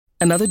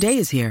Another day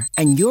is here,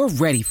 and you're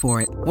ready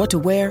for it. What to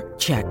wear?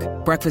 Check.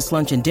 Breakfast,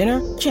 lunch, and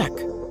dinner? Check.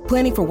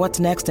 Planning for what's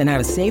next and how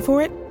to save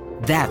for it?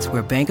 That's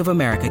where Bank of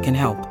America can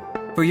help.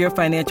 For your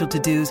financial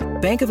to-dos,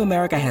 Bank of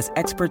America has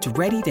experts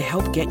ready to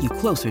help get you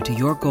closer to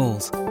your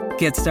goals.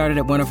 Get started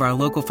at one of our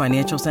local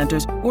financial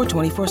centers or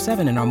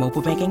 24/7 in our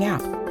mobile banking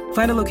app.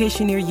 Find a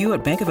location near you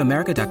at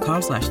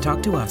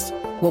bankofamerica.com/talktous.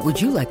 What would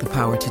you like the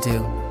power to do?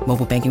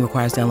 Mobile banking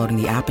requires downloading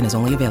the app and is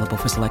only available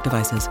for select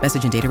devices.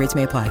 Message and data rates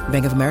may apply.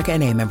 Bank of America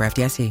N.A., member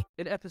FDIC.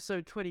 In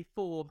episode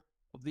 24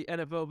 of the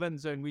NFL Vent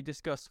Zone, we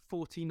discuss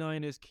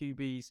 49ers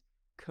QBs,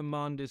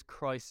 Commanders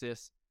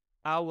Crisis,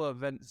 our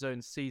Vent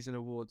Zone season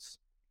awards,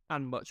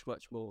 and much,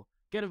 much more.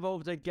 Get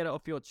involved and get it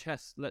off your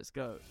chest. Let's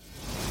go.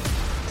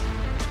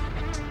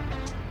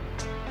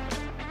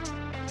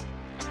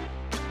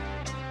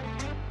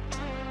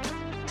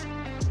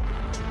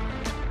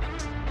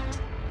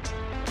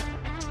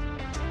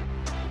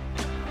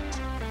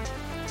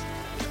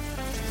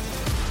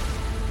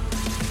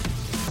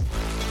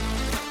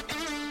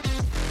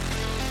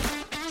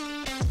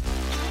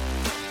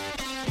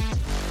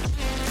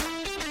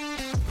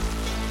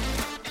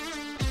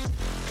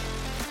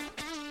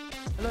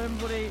 Hello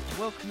everybody,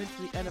 welcome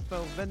into the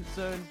NFL Vent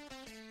Zone.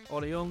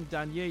 Ollie Young,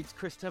 Dan Yates,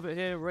 Chris Tebbett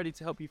here, ready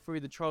to help you through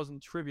the trials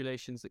and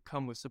tribulations that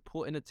come with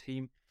supporting a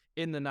team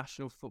in the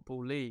National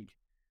Football League.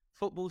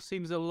 Football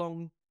seems a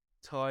long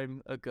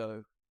time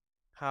ago.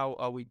 How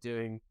are we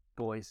doing,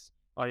 boys?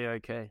 Are you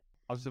okay?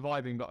 I'm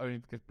surviving, but only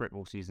because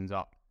Britball season's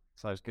up.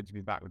 So it's good to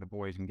be back with the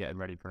boys and getting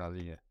ready for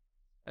another year.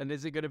 And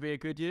is it going to be a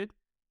good year?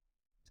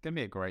 It's going to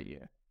be a great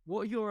year.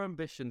 What are your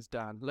ambitions,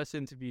 Dan? Let's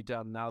interview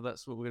Dan now.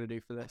 That's what we're going to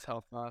do for this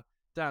half hour.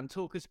 Dan,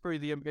 talk us through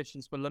the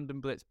ambitions for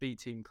London Blitz B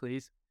team,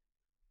 please.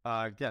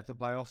 Get to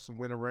playoffs and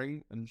win a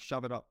ring and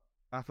shove it up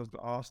Apple's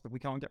arse that we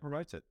can't get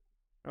promoted.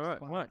 All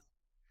right, right.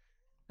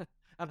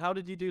 And how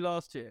did you do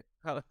last year?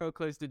 How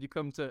close did you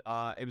come to?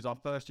 It was our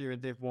first year in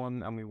Div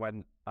 1 and we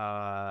went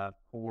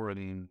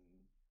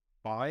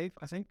 4-5,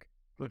 I think.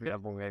 Okay. We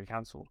had one game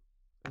cancelled.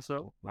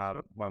 So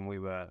when we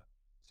were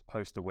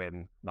supposed to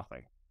win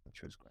nothing,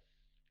 which was great.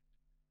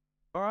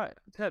 all right,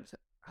 Tebs,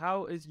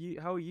 how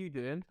are you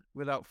doing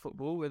without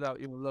football,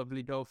 without your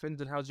lovely Dolphins,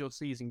 and how's your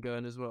season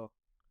going as well?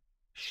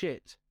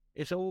 Shit.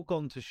 It's all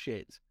gone to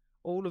shit.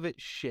 All of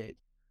it's shit.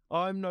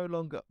 I'm no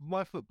longer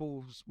my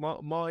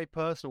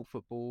personal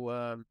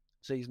football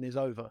season is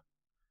over.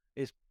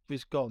 It's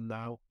gone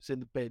now. It's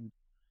in the bin.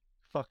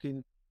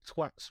 Fucking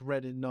twats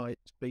Reading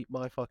Knights beat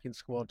my fucking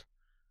squad.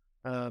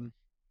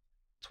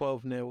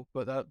 12-0,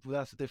 but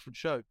that's a different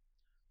show.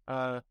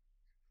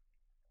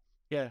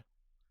 Yeah.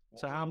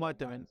 So how am I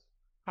doing?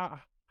 How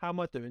am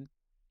I doing?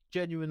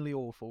 Genuinely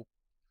awful.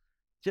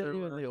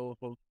 Genuinely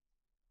awful.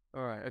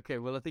 All right, okay.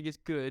 Well, I think it's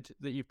good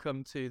that you've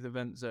come to the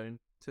Vent Zone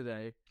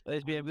today.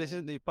 This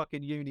isn't the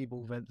fucking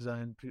Uniball Vent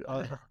Zone.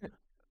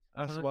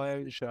 That's my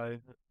own show.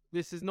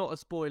 This is not a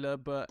spoiler,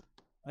 but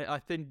I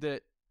think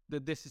that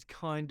this is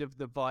kind of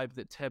the vibe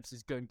that Tebs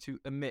is going to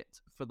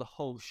emit for the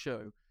whole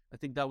show. I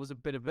think that was a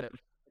bit of a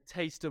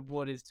taste of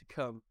what is to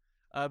come.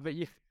 But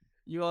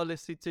you are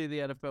listening to the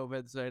NFL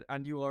Vent Zone,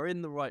 and you are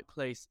in the right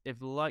place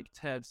if, like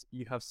Tebs,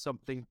 you have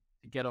something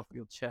to get off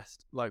your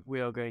chest, like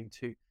we are going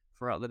to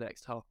throughout the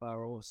next half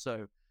hour or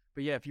so.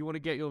 But yeah, if you want to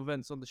get your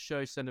events on the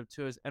show, send them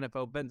to us,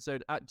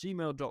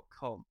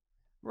 nflventzone@gmail.com.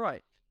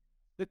 Right,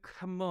 the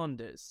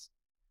Commanders.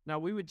 Now,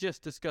 we were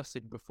just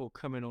discussing before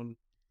coming on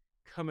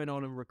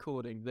and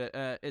recording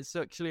that it's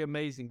actually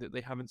amazing that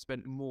they haven't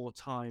spent more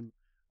time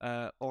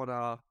on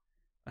our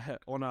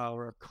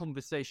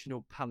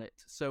conversational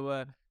palette.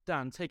 So,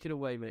 Dan, take it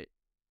away, mate.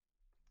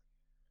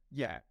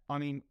 Yeah, I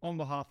mean, on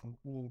behalf of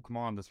all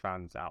Commanders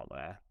fans out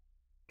there,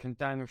 can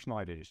Daniel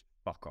Snyder just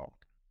fuck off?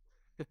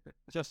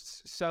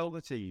 Just sell the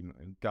team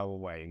and go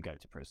away and go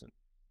to prison.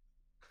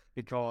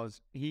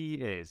 Because he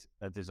is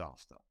a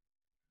disaster.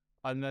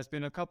 And there's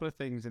been a couple of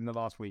things in the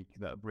last week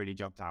that have really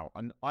jumped out.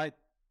 And I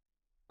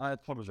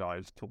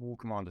apologise to all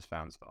Commanders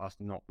fans for us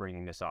not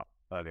bringing this up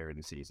earlier in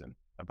the season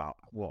about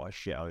what a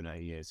shit owner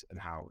he is and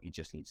how he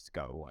just needs to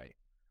go away.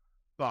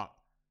 But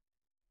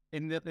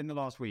in the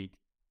last week,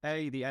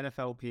 the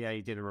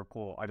NFLPA did a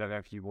report, I don't know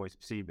if you boys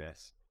have seen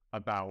this,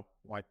 about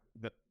like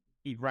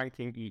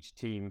ranking each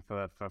team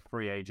for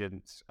free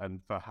agents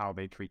and for how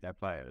they treat their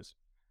players.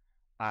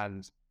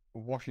 And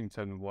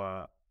Washington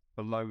were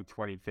below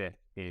 25th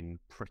in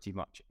pretty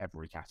much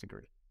every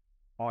category,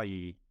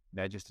 i.e.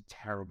 they're just a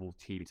terrible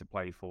team to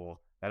play for.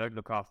 They don't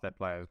look after their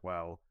players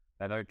well.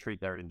 They don't treat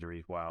their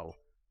injuries well.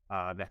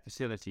 Their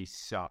facilities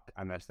suck,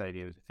 and their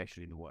stadium is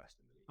officially the worst.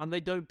 And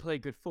they don't play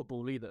good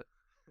football either.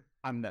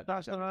 And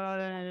that's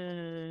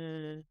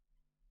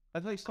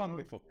they start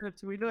with football.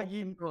 We know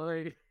you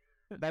play.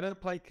 They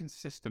don't play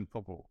consistent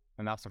football,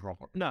 and that's the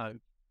problem. No.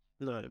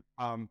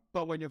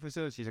 But when your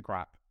facilities are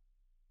crap,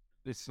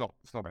 it's not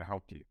going to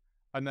help you.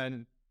 And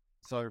then,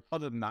 so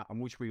other than that,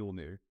 and which we all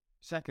knew.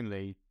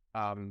 Secondly,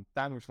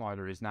 Daniel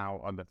Snyder is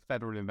now under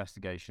federal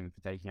investigation for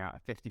taking out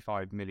a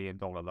 $55 million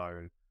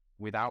loan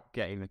without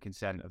getting the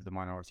consent of the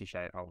minority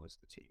shareholders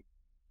of the team,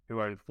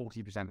 who own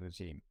 40% of the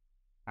team.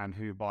 and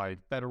who by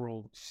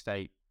federal,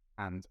 state,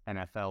 and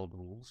NFL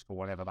rules, for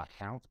whatever that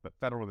counts, but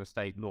federal and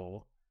state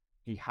law,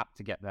 he had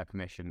to get their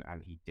permission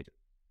and he didn't.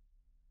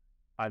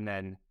 And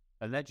then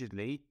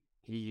allegedly,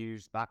 he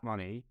used that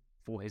money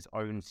for his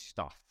own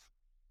stuff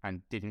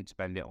and didn't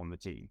spend it on the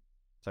team.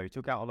 So he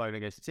took out a loan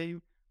against the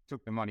team,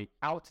 took the money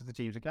out of the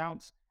team's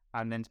accounts,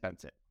 and then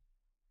spent it.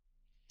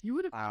 You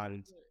would have.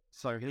 And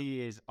so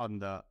he is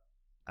under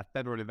a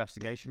federal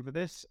investigation for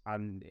this,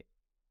 and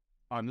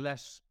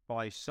unless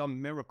by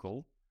some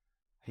miracle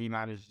he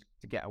managed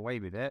to get away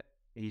with it,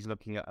 he's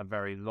looking at a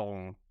very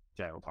long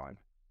jail time.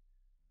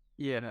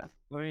 Yeah,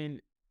 I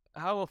mean,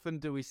 how often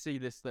do we see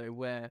this though,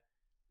 where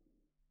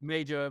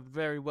major,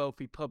 very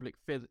wealthy public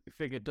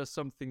figure does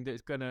something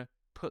that's going to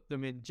put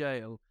them in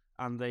jail,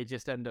 and they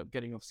just end up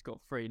getting off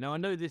scot-free? Now, I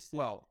know this.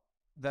 Well,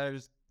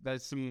 there's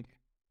some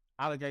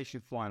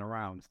allegation flying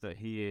around that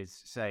he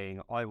is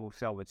saying, I will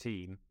sell the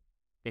team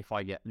if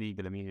I get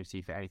legal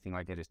immunity for anything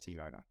I get as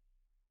team owner.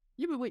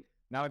 Yeah, but wait.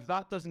 Now, if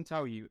that doesn't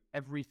tell you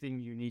everything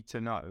you need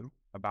to know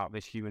about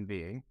this human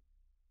being,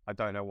 I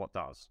don't know what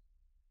does.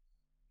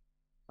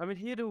 I mean,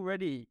 he had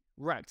already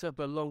racked up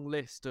a long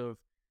list of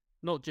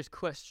not just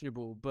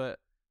questionable, but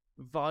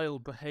vile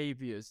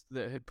behaviours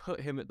that had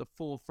put him at the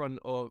forefront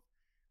of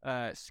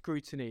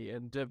scrutiny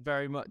and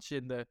very much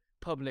in the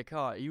public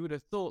eye. You would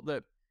have thought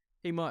that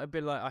he might have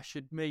been like, I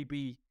should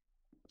maybe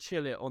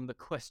chill it on the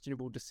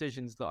questionable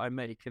decisions that I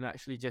make and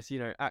actually just,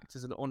 act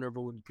as an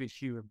honourable and good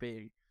human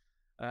being.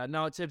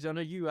 Now, Tibbs, I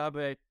know you have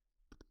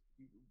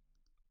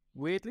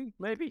weirdly,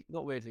 maybe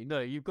not weirdly, no,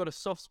 you've got a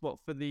soft spot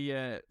for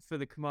the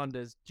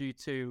Commanders due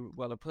to,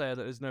 well, a player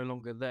that is no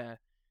longer there.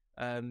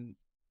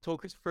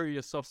 Talk us through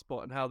your soft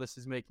spot and how this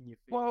is making you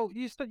feel. Well,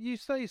 you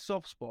say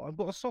soft spot. I've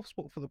got a soft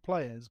spot for the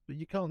players, but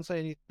you can't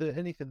say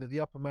anything that the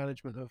upper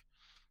management of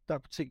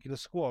that particular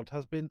squad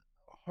has been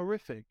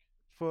horrific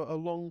for a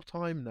long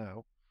time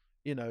now.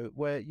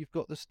 Where you've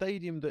got the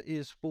stadium that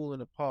is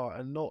falling apart,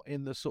 and not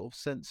in the sort of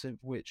sense in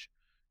which,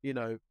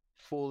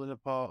 falling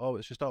apart. Oh,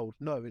 it's just old.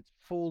 No, it's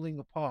falling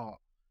apart.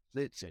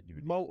 It's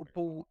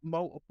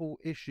multiple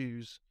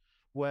issues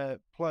where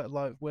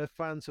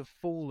fans have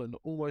fallen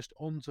almost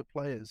onto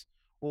players,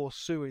 or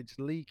sewage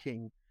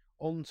leaking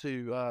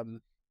onto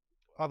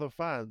other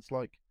fans.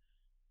 Like,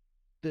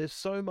 there's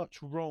so much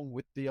wrong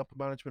with the upper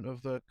management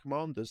of the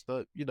Commanders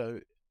that,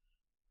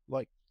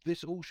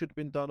 this all should have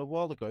been done a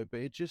while ago. But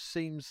it just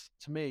seems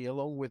to me,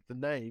 along with the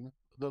name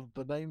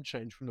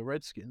change from the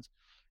Redskins,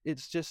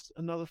 it's just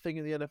another thing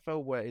in the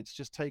NFL where it's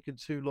just taken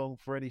too long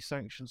for any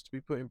sanctions to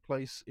be put in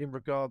place in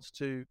regards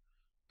to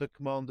the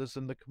Commanders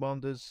and the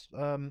Commanders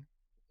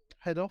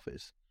head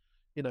office.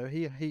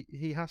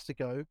 He has to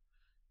go,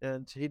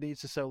 and he needs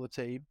to sell the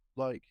team.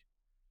 And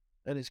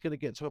it's going to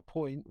get to a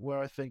point where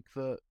I think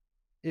that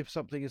if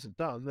something isn't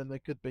done, then there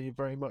could be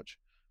very much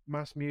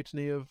mass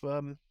mutiny of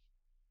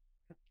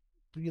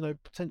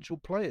potential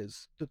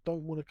players that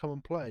don't want to come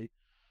and play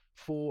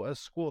for a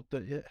squad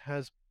that it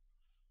has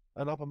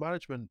an upper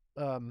management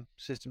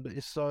system that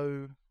is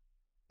so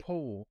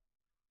poor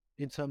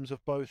in terms of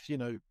both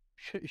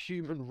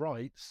human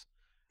rights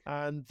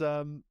and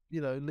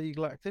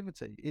legal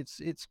activity.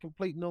 It's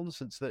complete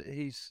nonsense that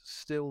he's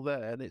still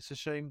there, and it's a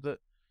shame that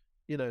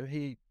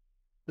the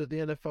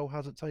NFL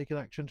hasn't taken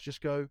action to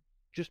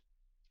just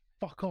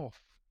fuck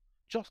off.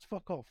 Just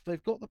fuck off.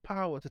 They've got the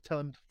power to tell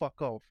him to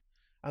fuck off,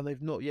 and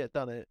they've not yet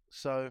done it.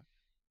 So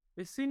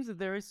it seems that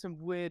there is some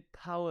weird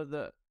power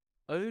that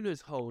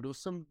owners hold, or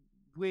some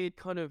weird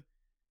kind of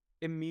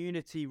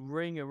immunity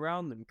ring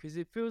around them, because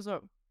it feels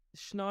like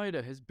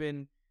Snyder has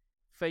been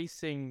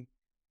facing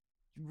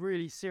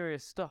really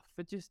serious stuff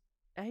for just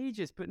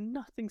ages, but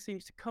nothing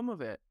seems to come of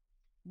it.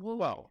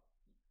 Well,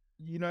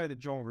 that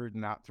John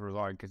Gruden had to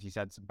resign because he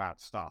said some bad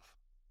stuff.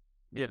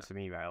 Some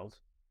emails.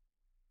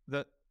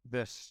 That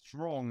the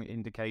strong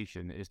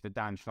indication is that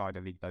Dan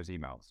Snyder leaked those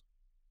emails,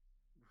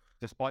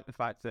 despite the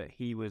fact that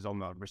he was on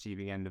the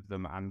receiving end of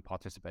them and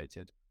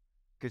participated,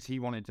 because he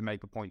wanted to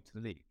make a point to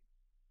the league.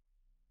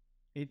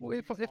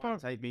 If I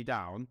take me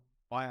down,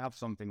 I have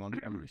something on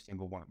every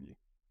single one of you.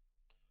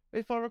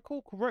 If I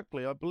recall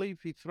correctly, I believe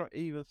he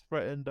even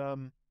threatened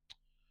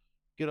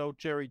good old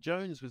Jerry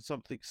Jones with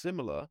something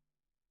similar.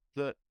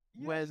 That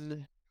yes.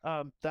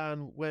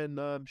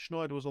 when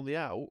Schneider was on the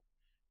out,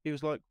 he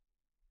was like,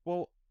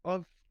 "Well,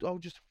 I'll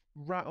just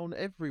rat on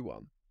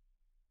everyone,"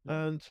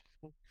 and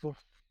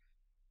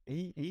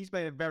he's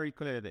made it very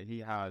clear that he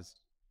has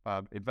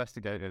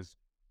investigators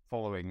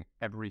following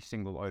every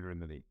single owner in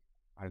the league.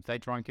 And if they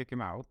try and kick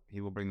him out, he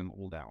will bring them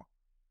all down.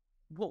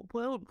 What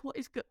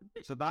is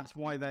So that's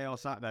why they are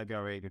sat there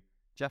going,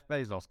 Jeff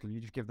Bezos, can you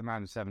just give the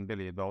man $7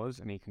 billion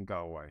and he can go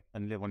away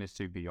and live on his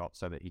super yacht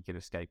so that he can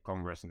escape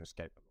Congress and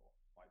escape the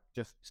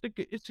law?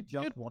 It's a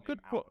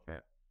good plot.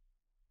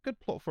 Good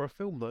plot for a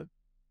film, though.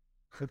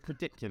 A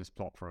ridiculous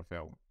plot for a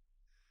film.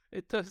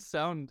 It does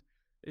sound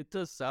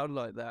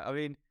like that. I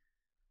mean,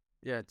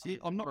 yeah.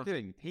 I'm not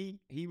kidding.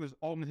 He was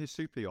on his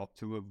super yacht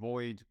to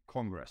avoid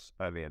Congress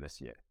earlier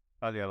last year.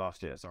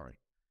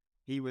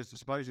 He was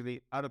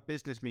supposedly at a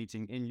business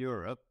meeting in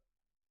Europe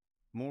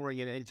mooring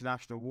in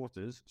international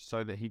waters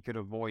so that he could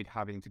avoid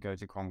having to go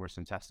to Congress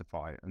and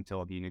testify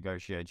until he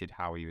negotiated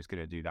how he was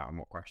going to do that and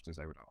what questions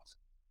they would ask.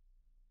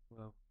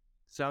 Well,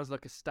 sounds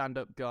like a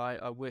stand-up guy.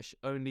 I wish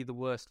only the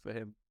worst for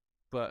him.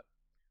 But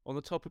on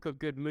the topic of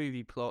good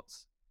movie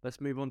plots,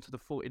 let's move on to the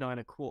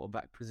 49er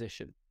quarterback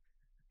position.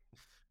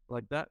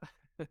 Like that?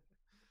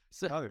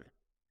 So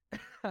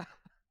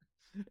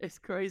it's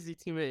crazy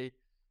to me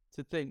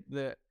to think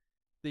that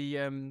the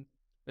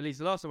at least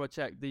the last time I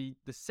checked, the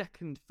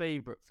second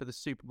favorite for the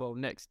Super Bowl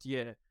next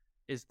year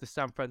is the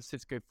San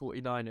Francisco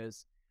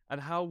 49ers.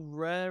 And how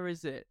rare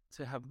is it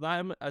to have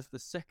them as the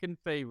second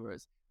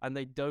favorites and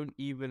they don't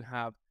even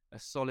have a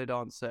solid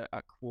answer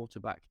at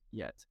quarterback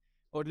yet?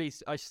 Or at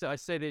least I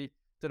say they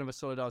don't have a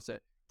solid answer.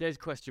 There's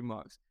question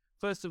marks.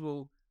 First of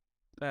all,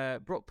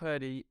 Brock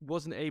Purdy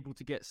wasn't able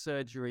to get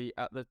surgery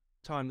at the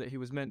time that he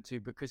was meant to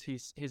because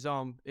his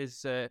arm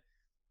is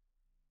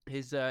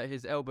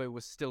his elbow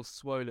was still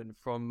swollen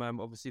from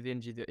obviously the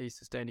injury that he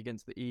sustained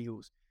against the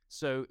Eagles.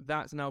 So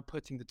that's now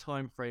putting the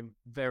time frame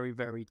very,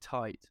 very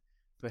tight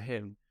for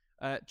him.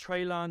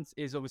 Trey Lance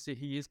is obviously,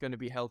 he is going to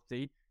be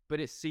healthy, but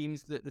it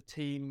seems that the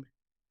team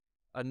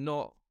are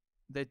not,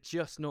 they're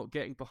just not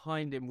getting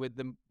behind him with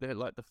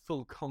the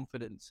full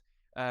confidence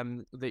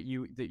that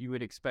you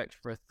would expect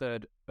for a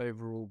third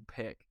overall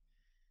pick.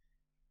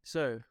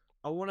 So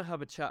I want to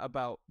have a chat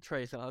about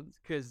Trey Lance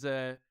because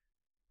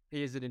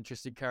he is an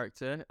interesting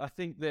character. I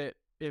think that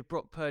if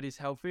Brock Purdy's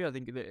healthy, I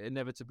think that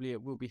inevitably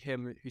it will be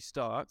him who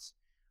starts.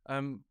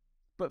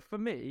 But for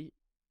me,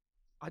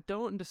 I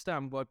don't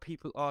understand why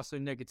people are so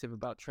negative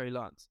about Trey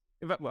Lance.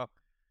 In fact, well,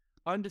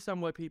 I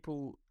understand why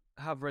people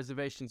have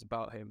reservations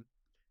about him,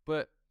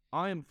 but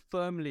I am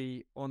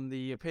firmly on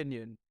the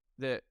opinion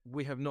that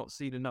we have not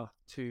seen enough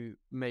to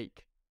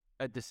make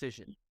a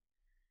decision.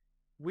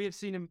 We have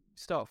seen him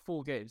start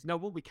 4 games. Now,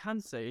 what we can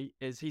say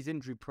is he's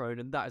injury prone,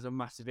 and that is a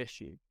massive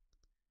issue.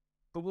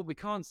 But what we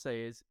can't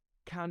say is,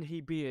 can he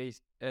be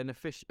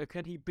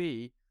can he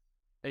be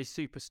a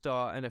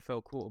superstar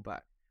NFL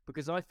quarterback?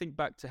 Because I think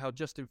back to how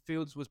Justin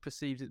Fields was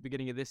perceived at the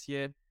beginning of this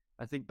year.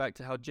 I think back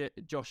to how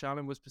Josh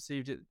Allen was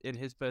perceived in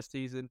his first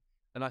season.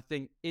 And I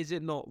think, is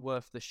it not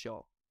worth the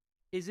shot?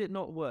 Is it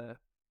not worth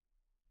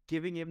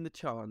giving him the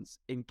chance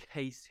in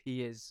case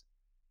he is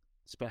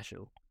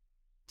special?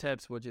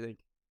 Tebs, what do you think?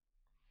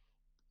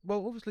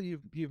 Well, obviously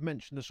you've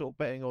mentioned the sort of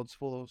betting odds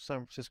for the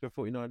San Francisco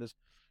 49ers.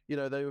 You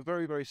know, they were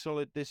very, very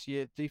solid this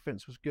year.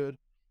 Defense was good.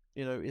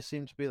 You know, it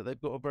seemed to be that they've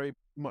got a very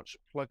much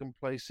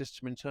plug-and-play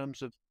system in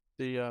terms of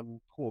the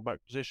quarterback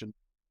position.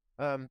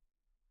 The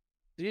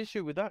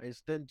issue with that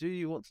is, then do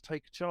you want to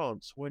take a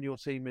chance when your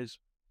team is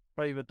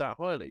favoured that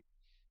highly?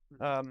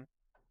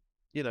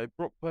 You know,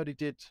 Brock Purdy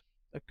did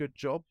a good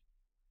job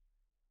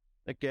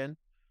again,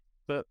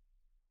 but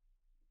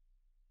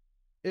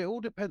it all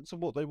depends on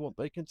what they want.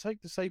 They can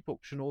take the safe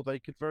option, or they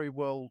could very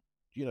well,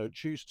 you know,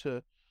 choose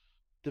to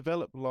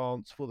develop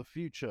Lance for the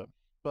future.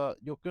 But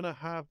you're going to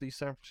have these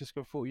San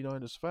Francisco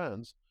 49ers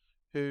fans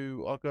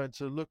who are going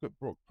to look at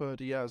Brock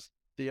Purdy as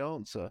the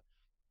answer,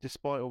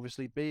 despite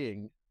obviously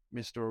being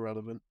Mr.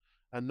 Irrelevant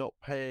and not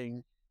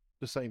paying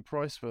the same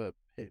price for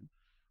him.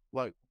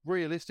 Like,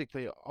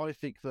 realistically, I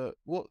think that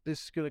what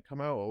this is going to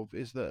come out of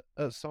is that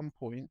at some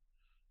point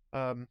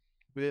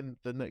within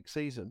the next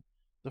season,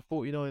 the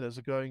 49ers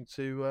are going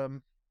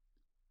to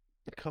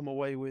come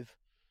away with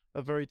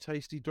a very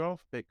tasty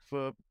draft pick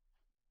for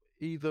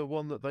either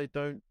one that they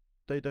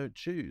don't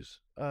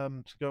choose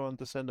to go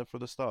under center for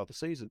the start of the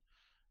season.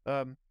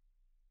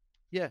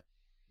 Yeah,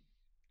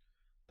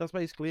 that's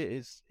basically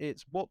it.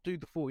 It's what do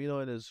the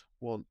 49ers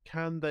want?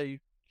 Can they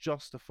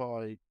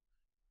justify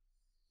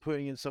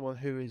putting in someone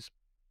who is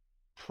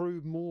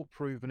more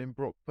proven in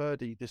Brock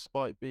Purdy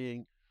despite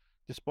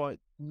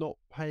not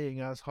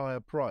paying as high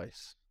a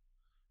price?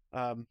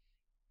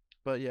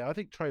 But yeah, I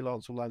think Trey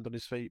Lance will land on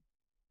his feet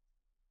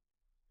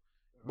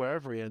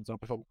wherever he ends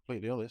up, if I'm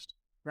completely honest.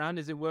 Rand,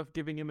 is it worth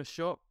giving him a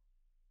shot?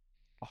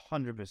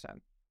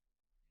 100%.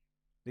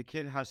 The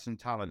kid has some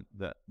talent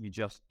that you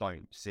just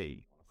don't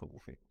see on a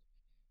football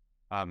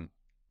field.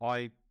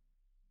 I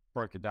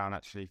broke it down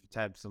actually for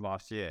Tebs the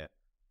last year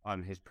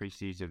on his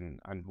preseason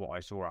and what I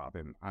saw out of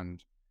him.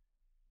 And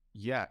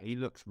yeah, he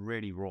looks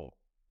really raw.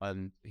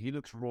 And he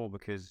looks raw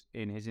because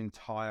in his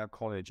entire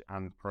college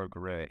and pro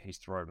career, he's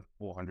thrown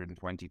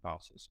 420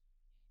 passes.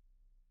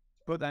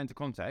 To put that into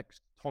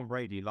context, Tom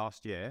Brady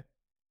last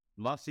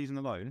season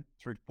alone,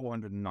 threw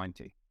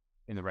 490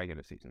 in the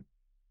regular season.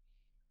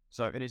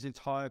 So in his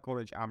entire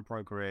college and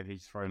pro career,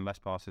 he's thrown less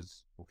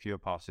passes or fewer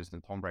passes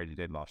than Tom Brady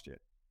did last year.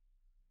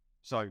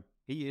 So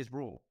he is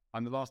raw.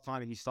 And the last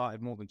time he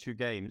started more than 2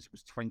 games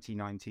was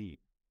 2019.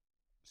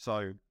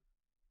 So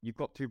you've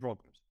got 2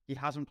 problems. He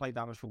hasn't played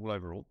that much football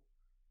overall,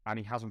 and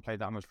he hasn't played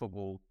that much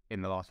football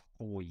in the last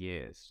 4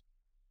 years.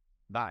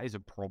 That is a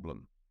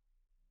problem.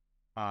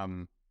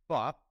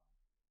 But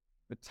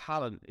the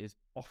talent is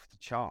off the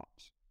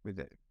charts with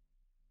it.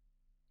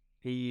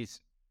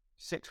 He's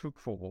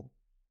 6'4".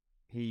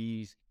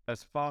 He's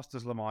as fast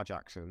as Lamar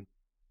Jackson,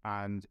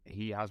 and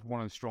he has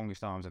one of the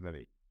strongest arms in the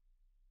league.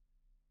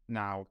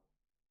 Now,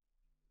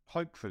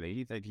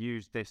 hopefully they've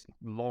used this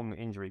long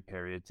injury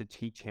period to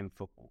teach him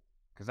football,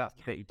 because that's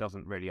the bit he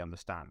doesn't really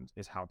understand,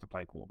 is how to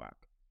play quarterback.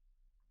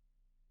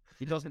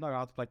 He doesn't know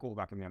how to play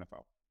quarterback in the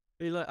NFL.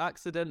 He like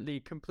accidentally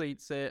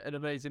completes an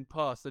amazing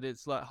pass that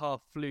it's like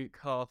half fluke,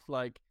 half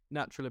like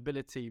natural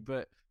ability,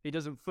 but he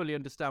doesn't fully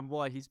understand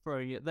why he's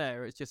throwing it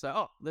there. It's just like,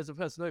 oh, there's a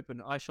person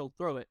open, I shall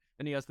throw it,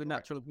 and he has the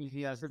natural ability.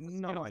 He has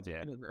no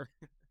idea.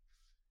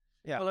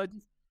 Yeah. Well, I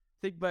just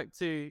think back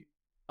to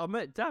I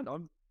met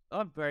Dan.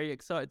 I'm very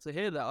excited to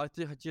hear that. I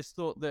just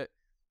thought that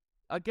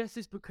I guess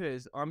it's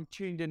because I'm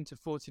tuned into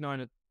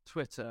 49er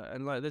Twitter,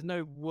 and like there's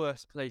no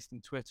worse place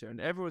than Twitter, and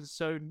everyone's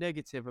so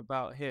negative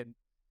about him.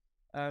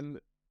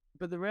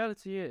 But the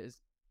reality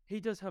is, he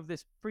does have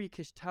this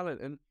freakish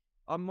talent, and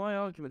my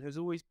argument has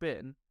always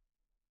been,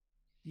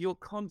 you're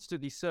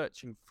constantly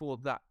searching for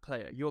that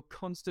player. You're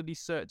constantly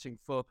searching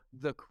for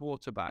the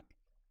quarterback.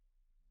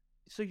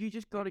 So you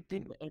just got to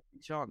give it every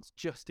chance,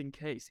 just in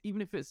case.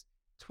 Even if it's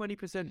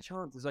 20%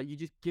 chances, like you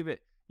just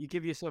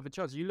give yourself a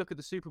chance. You look at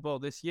the Super Bowl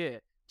this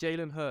year,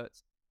 Jalen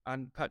Hurts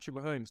and Patrick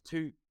Mahomes,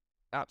 two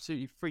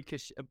absolutely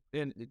freakish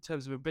in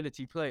terms of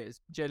ability players.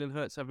 Jalen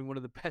Hurts having one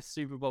of the best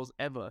Super Bowls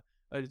ever,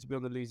 only to be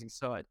on the losing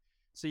side.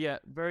 So yeah,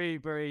 very,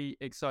 very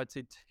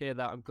excited to hear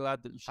that. I'm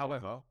glad that you shared.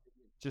 However,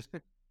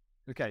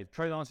 okay,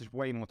 Trey Lance is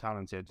way more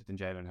talented than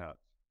Jalen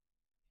Hurts.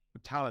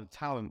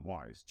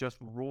 Talent-wise, just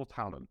raw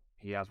talent,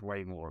 he has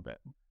way more of it.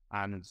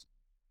 And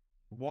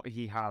what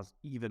he has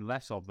even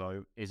less of,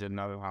 though, is a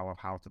know-how of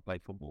how to play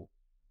football.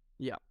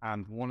 Yeah.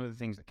 And one of the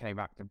things that came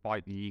back to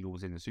bite the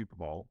Eagles in the Super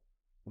Bowl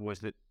was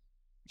that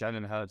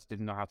Jalen Hurts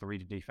didn't know how to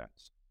read a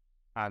defense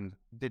and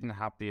didn't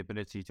have the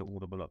ability to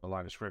audible up the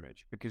line of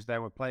scrimmage, because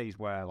there were plays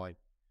where like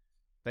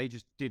they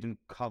just didn't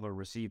cover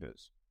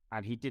receivers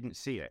and he didn't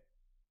see it,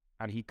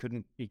 and he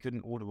couldn't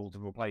audible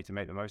to a play to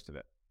make the most of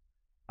it.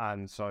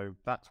 And so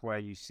that's where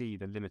you see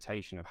the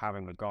limitation of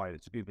having a guy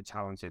that's uber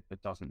talented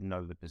but doesn't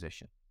know the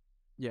position.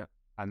 Yeah.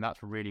 And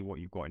that's really what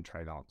you've got in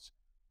Trey Lance.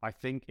 I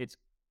think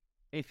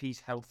if he's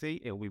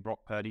healthy, it'll be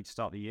Brock Purdy to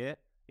start the year.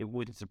 It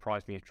wouldn't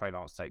surprise me if Trey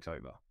Lance takes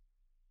over.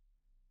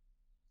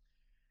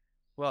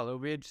 Well, it'll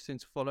be interesting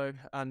to follow,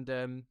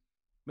 and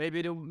maybe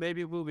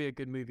it will be a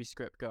good movie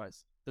script,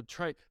 guys.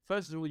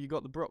 First of all, you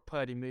got the Brock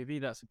Purdy movie.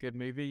 That's a good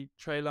movie.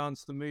 Trey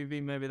Lance, the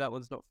movie. Maybe that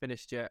one's not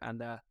finished yet,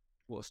 and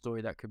what a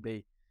story that could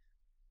be.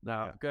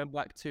 Now, going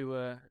back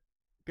to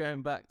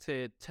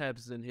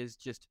Tebs and his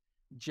just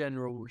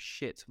general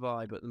shit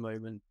vibe at the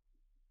moment.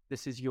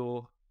 This is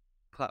your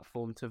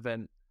platform to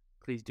vent.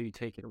 Please do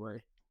take it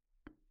away.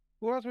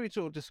 Well, as we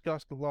sort of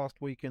discussed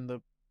last week in the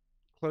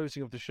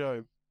closing of the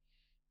show,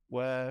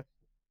 where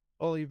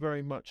Ollie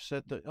very much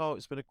said that,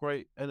 it's been a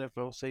great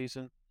NFL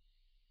season.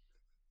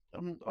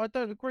 I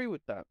don't agree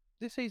with that.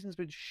 This season's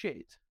been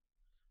shit.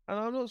 And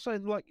I'm not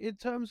saying, like, in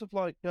terms of,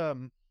 like,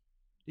 Dan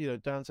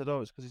said,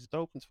 it's because he's a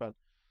Dolphins fan.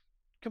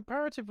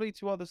 Comparatively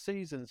to other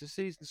seasons, this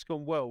season's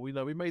gone well. We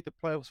made the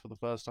playoffs for the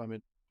first time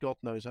in God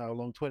knows how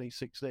long,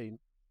 2016.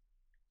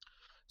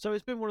 So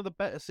it's been one of the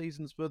better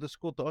seasons for the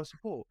squad that I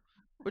support.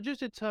 But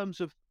just in terms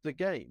of the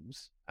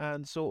games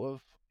and sort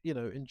of,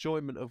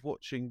 enjoyment of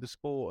watching the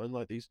sport and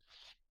like these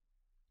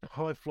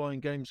high-flying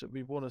games that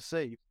we want to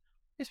see,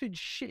 it's been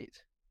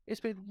shit. It's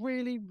been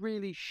really,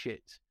 really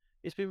shit.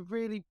 It's been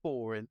really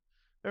boring.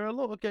 There are a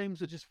lot of games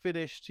that just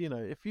finished,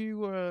 if you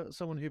were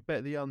someone who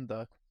bet the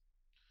under,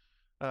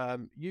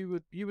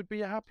 you would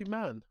be a happy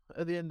man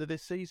at the end of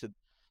this season.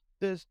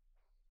 There's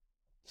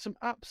some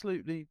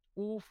absolutely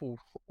awful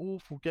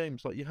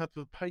games. Like you had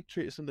the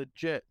Patriots and the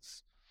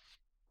Jets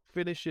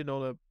finishing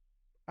on a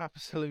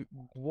absolute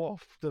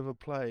waft of a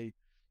play.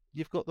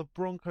 You've got the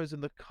Broncos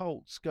and the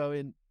Colts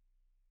going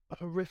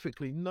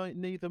horrifically.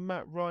 Neither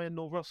Matt Ryan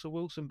nor Russell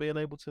Wilson being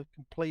able to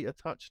complete a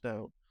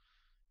touchdown.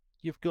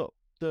 You've got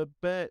the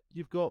bet.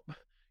 You've got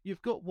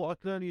what I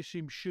can only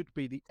assume should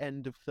be the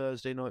end of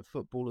Thursday night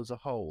football as a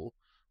whole,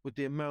 with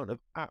the amount of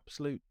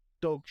absolute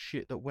dog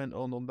shit that went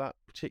on that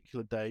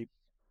particular day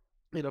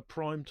in a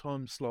prime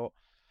time slot,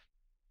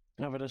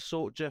 having to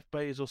sort Jeff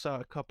Bezos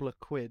out a couple of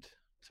quid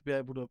to be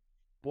able to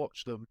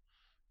watch them.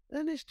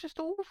 And it's just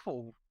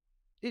awful.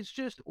 It's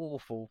just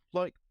awful.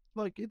 Like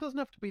it doesn't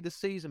have to be the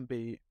season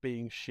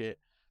being shit,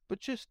 but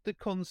just the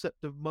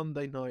concept of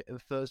Monday night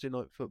and Thursday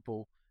night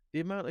football, the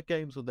amount of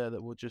games on there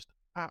that were just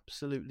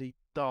absolutely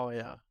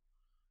dire,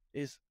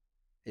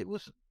 it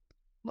was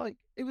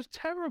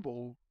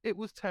terrible. It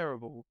was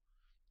terrible.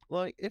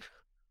 Like, if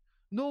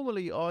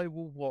normally I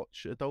will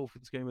watch a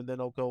Dolphins game and then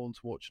I'll go on to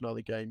watch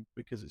another game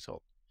because it's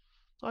hot.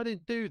 I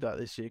didn't do that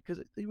this year because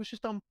it was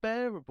just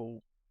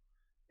unbearable.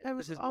 It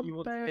was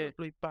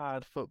unbearably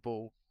bad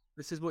football.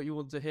 This is what you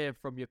want to hear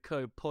from your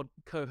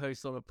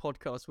co-host on a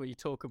podcast where you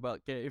talk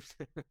about games.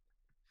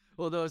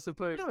 Although I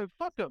suppose... No,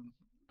 fuck them.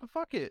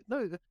 Fuck it.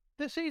 No,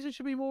 the season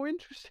should be more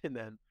interesting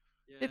then.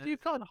 Yeah. If you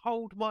can't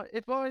hold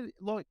if I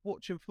like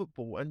watching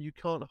football and you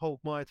can't hold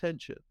my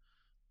attention,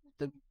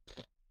 then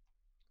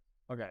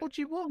okay, what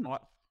do you want?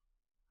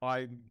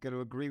 I'm going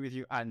to agree with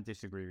you and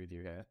disagree with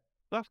you here.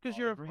 That's because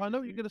I know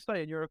what you're going to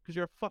say, and because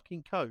you're a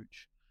fucking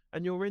coach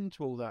and you're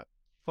into all that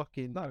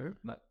fucking. No.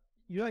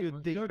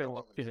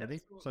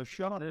 So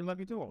shut up and let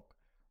me talk.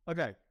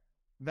 Okay,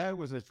 there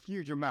was a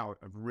huge amount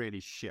of really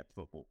shit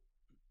football.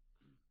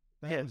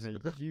 There was a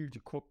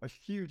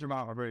huge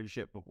amount of really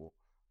shit football.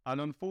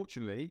 And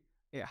unfortunately,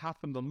 it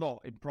happened a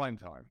lot in prime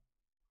time,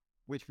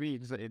 which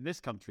means that in this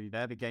country,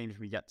 they're the games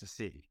we get to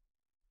see.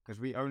 Because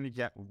we only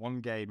get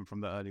one game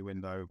from the early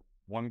window,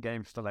 one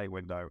game from the late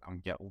window, and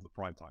we get all the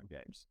primetime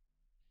games.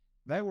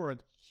 There were a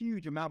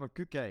huge amount of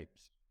good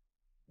games.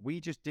 We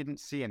just didn't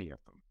see any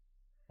of them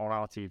on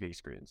our TV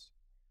screens.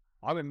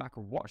 I went back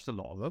and watched a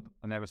lot of them,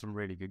 and there were some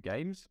really good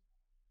games.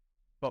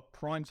 But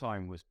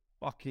primetime was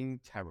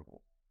fucking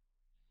terrible.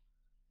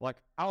 Like,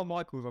 Al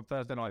Michaels on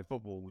Thursday Night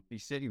Football would be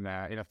sitting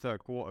there in a third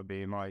quarter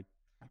being like,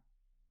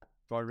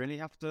 do I really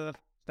have to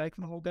stay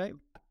for the whole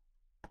game?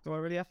 Do I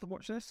really have to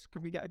watch this?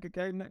 Could we get a good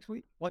game next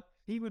week? Like,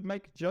 he would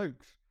make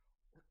jokes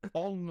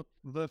on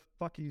the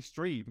fucking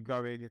stream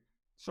going,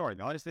 sorry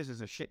guys, this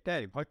is a shit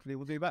game. Hopefully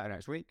we'll do better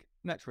next week.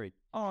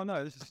 Oh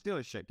no, this is still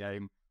a shit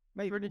game.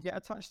 Maybe we'll get a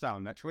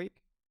touchdown next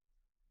week.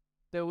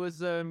 There was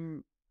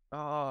who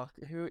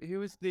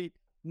was the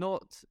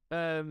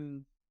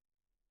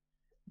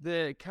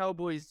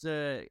Cowboys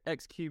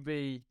ex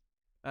QB,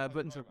 but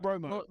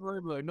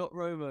Romo. not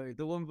Romo,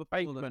 the one before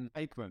Aikman.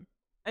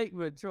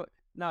 Right.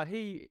 Now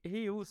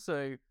he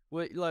also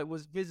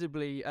was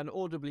visibly and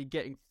audibly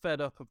getting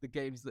fed up of the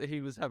games that he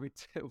was having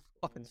to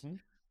watch. Mm-hmm.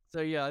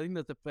 So yeah, I think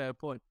that's a fair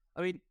point.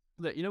 I mean,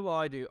 look, you know what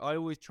I do? I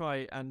always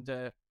try and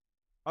look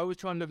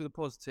at the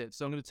positive.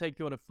 So I'm going to take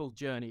you on a full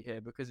journey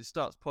here because it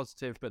starts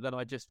positive, but then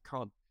I just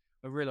can't.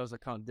 I realise I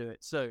can't do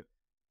it. So,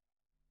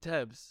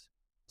 Tebs,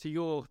 to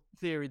your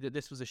theory that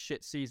this was a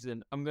shit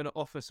season, I'm going to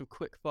offer some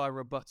quick fire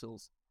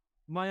rebuttals.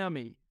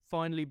 Miami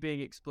finally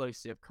being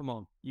explosive. Come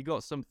on, you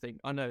got something.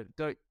 I know.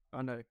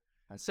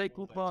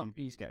 Saquon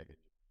Barkley.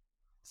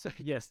 So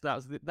yes,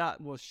 that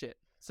was shit.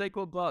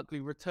 Saquon Barkley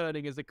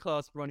returning as a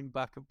class running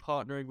back and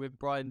partnering with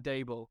Brian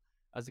Daboll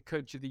as a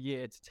coach of the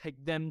year to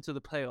take them to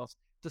the playoffs,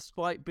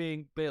 despite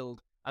being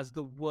billed as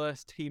the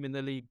worst team in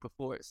the league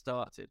before it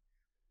started.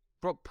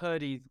 Brock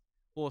Purdy's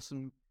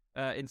awesome,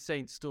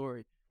 insane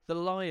story. The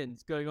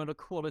Lions going on a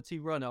quality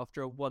run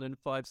after a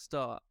 1-5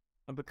 start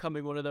and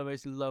becoming one of their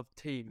most loved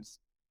teams.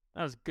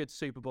 That was a good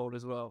Super Bowl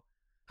as well.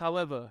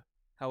 However,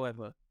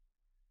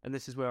 and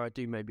this is where I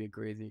do maybe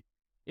agree with you,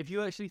 if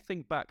you actually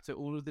think back to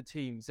all of the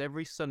teams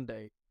every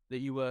Sunday that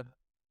you were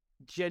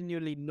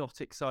genuinely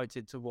not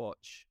excited to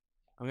watch,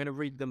 I'm going to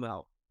read them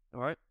out,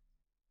 all right?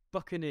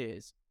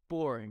 Buccaneers,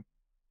 boring.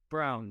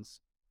 Browns,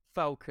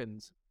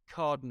 Falcons,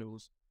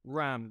 Cardinals,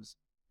 Rams,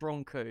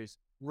 Broncos,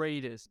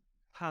 Raiders,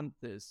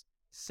 Panthers,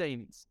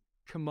 Saints,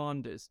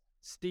 Commanders,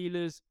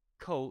 Steelers,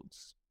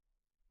 Colts,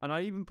 and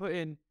I even put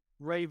in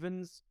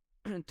Ravens,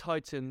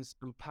 Titans,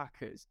 and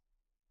Packers.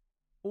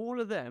 All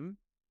of them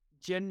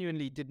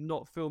genuinely did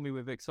not fill me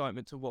with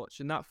excitement to watch,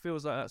 and that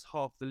feels like that's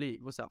half the league.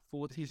 What's that,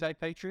 40? Did you say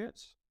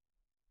Patriots?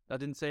 I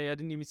didn't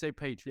even say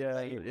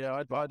Patriots.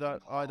 Yeah,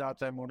 I'd add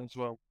them on as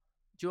well.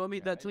 Do you know what I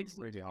mean? That's like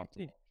really hard.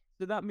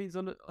 So that means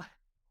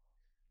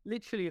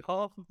literally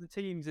half of the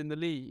teams in the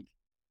league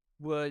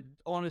were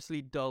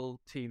honestly dull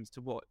teams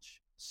to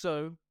watch.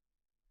 So,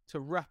 to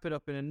wrap it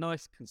up in a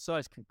nice,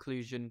 concise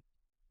conclusion,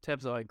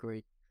 Tebs, I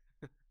agree.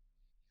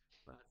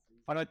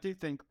 And I do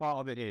think part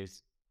of it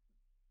is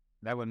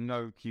there were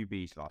no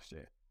QBs last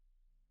year.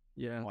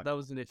 Yeah, that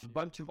was an issue. A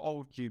bunch of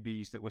old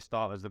QBs that were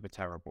starters that were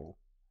terrible,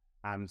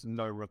 and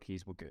no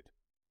rookies were good.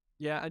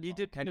 Yeah, and you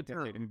did. Kenny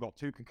Pickett got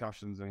 2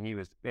 concussions, and he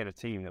had a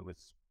team that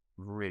was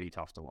really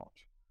tough to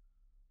watch.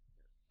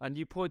 And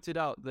you pointed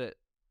out that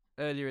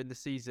earlier in the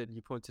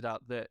season,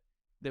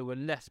 there were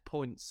less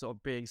points sort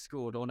of being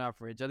scored on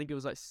average. I think it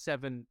was like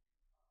 7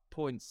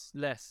 points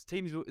less.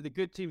 The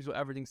good teams were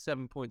averaging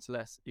 7 points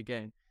less a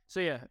game. So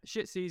yeah,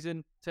 shit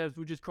season. Tebs,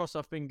 we'll just cross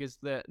our fingers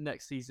that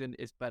next season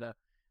is better.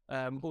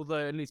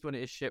 Although at least when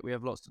it is shit, we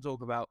have lots to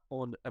talk about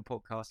on a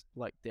podcast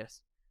like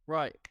this.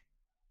 Right.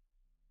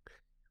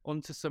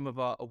 On to some of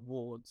our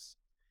awards.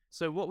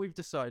 So what we've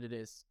decided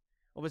is,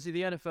 obviously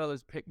the NFL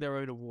has picked their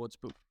own awards,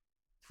 but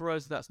for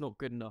us that's not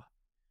good enough.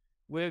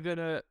 We're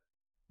gonna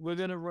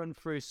run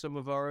through some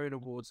of our own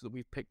awards that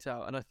we've picked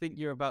out, and I think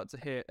you're about to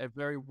hear a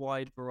very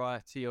wide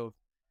variety of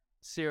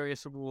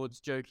serious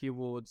awards, jokey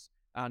awards,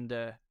 and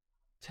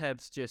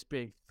Tebs just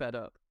being fed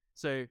up.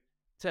 So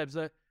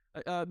Tebs,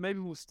 maybe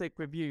we'll stick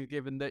with you,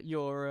 given that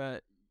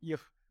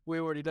we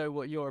already know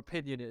what your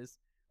opinion is.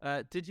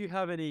 Did you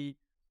have any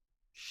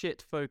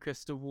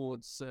shit-focused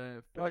awards?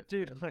 I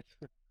do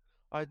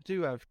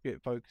have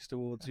shit-focused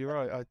awards. You're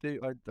right. I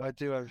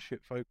do have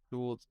shit-focused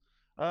awards.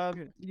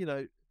 To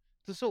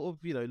sort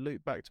of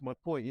loop back to my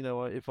point.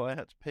 If I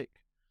had to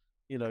pick,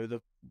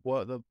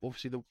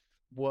 obviously the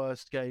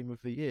worst game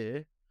of the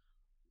year,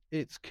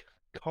 it's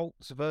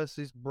Colts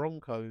versus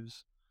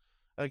Broncos.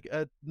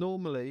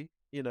 Normally,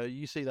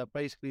 you see that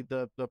basically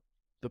the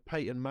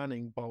Peyton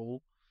Manning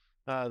Bowl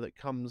that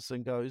comes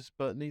and goes,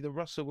 but neither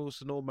Russell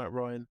Wilson or Matt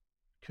Ryan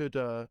could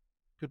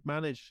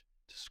manage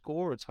to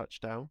score a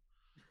touchdown,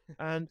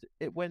 and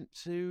it went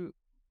to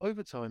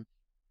overtime.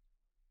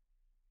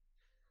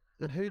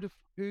 And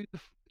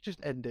just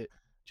end it.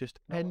 Just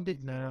end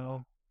it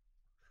now.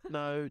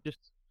 No,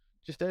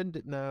 just end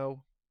it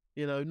now.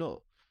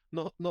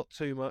 Not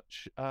too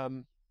much.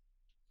 And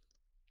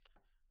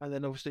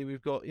then obviously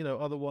we've got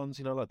other ones.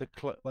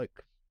 Like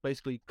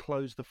basically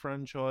close the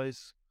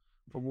franchise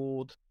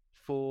award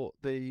for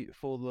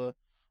the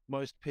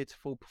most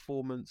pitiful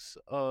performance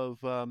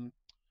of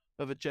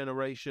a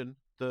generation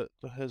that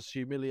has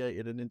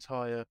humiliated an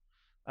entire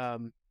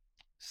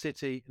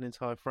city, an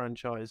entire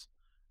franchise,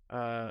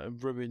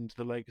 and ruined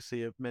the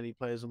legacy of many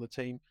players on the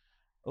team.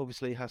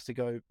 Obviously, has to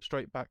go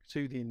straight back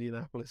to the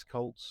Indianapolis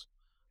Colts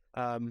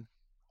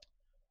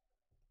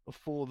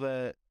for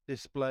their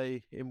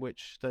display in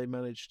which they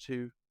managed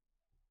to,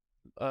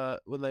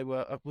 when they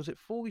were, was it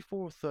 44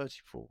 or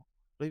 34? I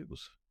believe it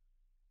was.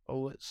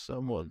 Oh, it's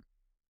someone.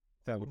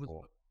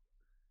 34.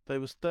 They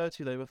was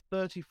 30. They were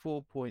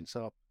 34 points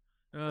up.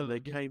 Oh, And they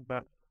came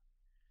back,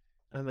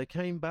 and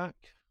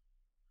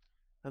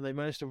they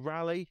managed to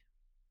rally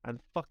and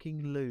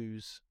fucking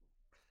lose.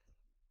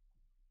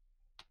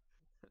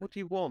 What do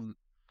you want?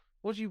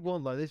 What do you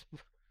want? Like this?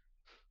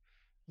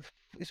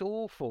 It's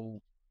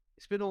awful.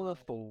 It's been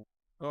awful.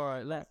 all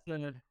right. Let's.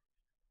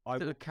 I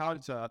will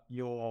counter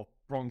your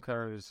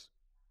Broncos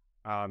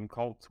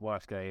Colts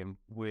worst game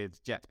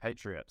with Jets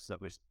Patriots.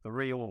 That was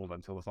 3-3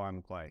 until the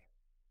final play.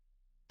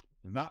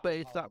 But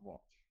it's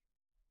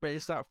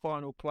that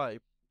final play.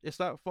 It's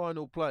that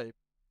final play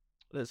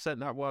that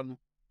sent that one.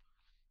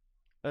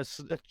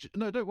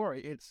 No, don't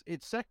worry.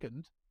 It's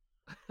second,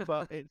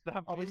 but it's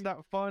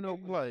that final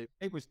play.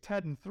 It was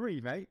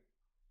 10-3, mate.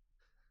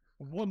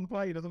 One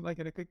play doesn't make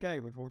it a good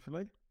game,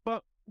 unfortunately.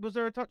 But was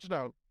there a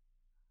touchdown?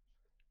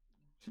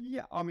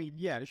 Yeah, I mean,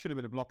 yeah, it should have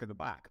been a block in the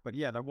back, but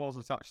yeah, there was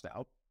a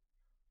touchdown.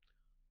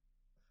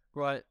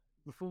 Right.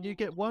 You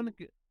get one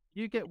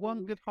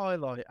good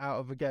highlight out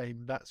of a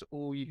game. That's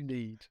all you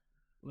need.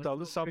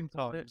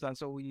 Sometimes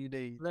that's all you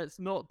need. Let's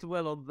not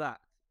dwell on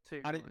that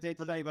too And much. it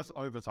did save us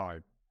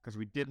overtime, because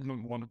we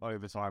didn't want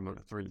overtime on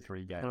a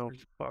 3-3 game. Oh,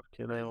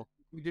 fucking hell.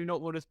 We do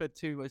not want to spend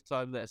too much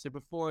time there. So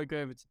before I go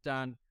over to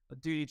Dan, I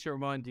do need to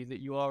remind you that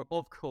you are,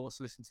 of course,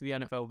 listening to the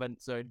NFL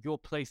Vent Zone, your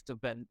place to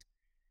vent,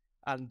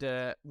 and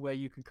where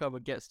you can come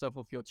and get stuff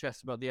off your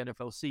chest about the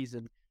NFL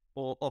season,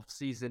 or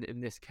off-season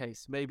in this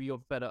case. Maybe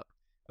you're fed up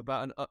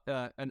about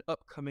an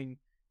upcoming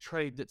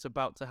trade that's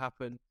about to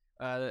happen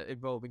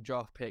involving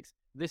draft picks.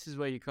 This is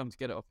where you come to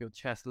get it off your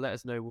chest. Let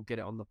us know. We'll get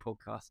it on the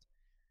podcast.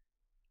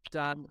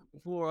 Dan,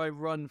 before I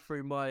run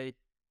through my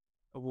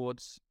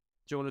awards,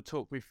 do you want to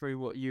talk me through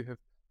what you have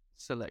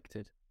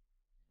selected?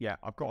 Yeah,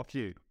 I've got a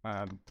few.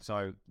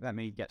 So let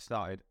me get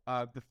started.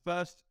 The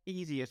first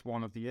easiest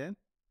one of the year,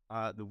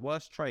 the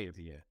worst trade of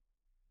the year.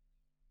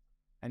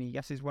 Any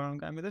guesses where I'm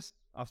going with this?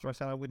 After I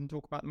said I wouldn't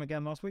talk about them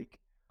again last week?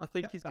 I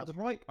think he's got that's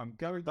right. I'm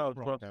going to the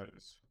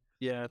Broncos.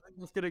 Yeah.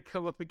 It's going to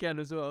come up again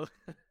as well.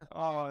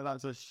 Oh,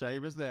 that's a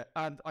shame, isn't it?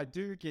 And I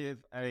do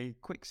give a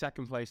quick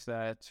second place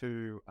there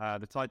to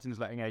the Titans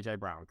letting AJ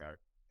Brown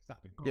go.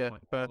 Yeah,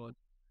 but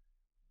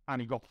And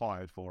he got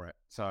fired for it.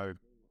 So,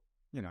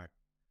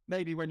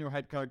 maybe when your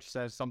head coach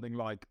says something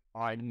like,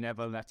 I'm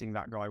never letting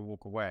that guy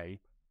walk away,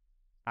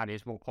 and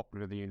is more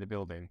popular than you in the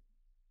building,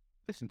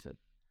 listen to it.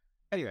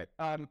 Anyway,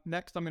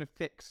 next I'm going to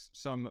fix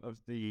some of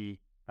the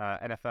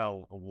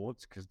NFL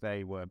awards because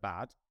they were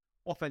bad.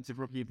 Offensive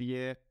Rookie of the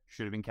Year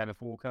should have been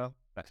Kenneth Walker.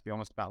 Let's be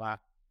honest about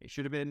that. It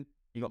should have been.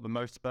 He got the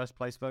most first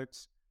place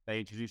votes. They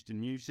introduced a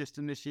new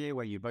system this year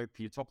where you vote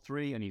for your top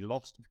three, and he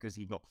lost because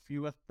he got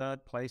fewer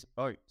third place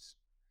votes.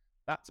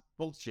 That's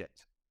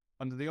bullshit.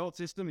 Under the old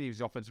system, he was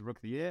Offensive Rookie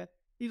of the Year.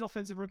 He's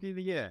Offensive Rookie of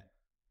the Year.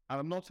 And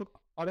I don't want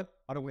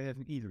to hear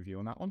from either of you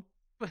on that one.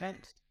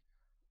 Next,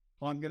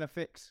 I'm going to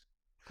fix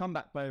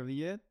Comeback Player of the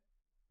Year,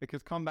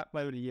 because Comeback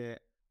Player of the Year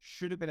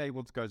should have been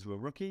able to go to a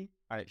rookie,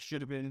 and it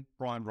should have been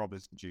Brian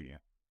Robertson Jr.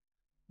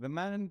 The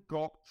man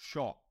got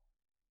shot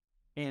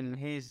in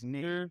his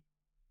knee.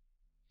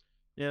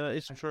 yeah, that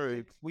is true.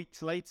 6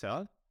 weeks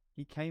later,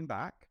 he came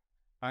back,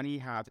 and he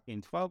had,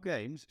 in 12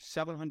 games,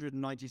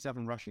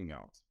 797 rushing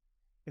yards.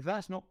 If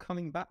that's not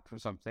coming back from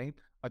something,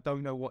 I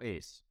don't know what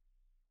is.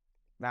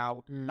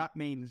 Now, that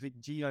means that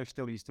Gino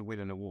still needs to win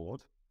an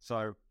award,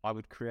 so I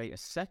would create a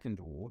second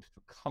award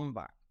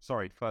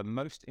for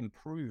most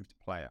improved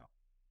player.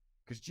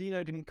 Because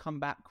Gino didn't come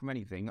back from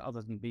anything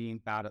other than being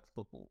bad at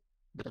football.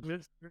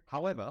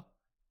 However,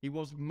 he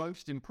was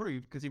most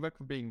improved because he went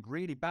from being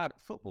really bad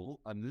at football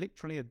and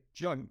literally a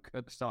joke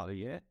at the start of the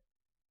year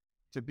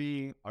to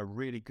being a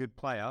really good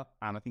player.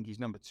 And I think he's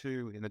number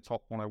 2 in the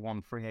top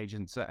 101 free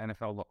agents at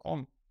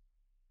NFL.com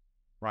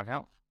right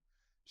now.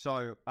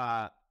 So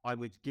I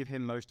would give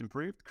him most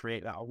improved,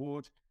 create that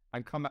award,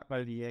 and Comeback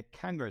Player of the Year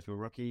can go to a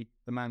rookie.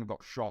 The man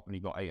got shot and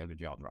he got 800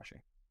 yards rushing.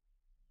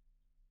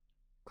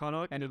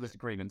 End of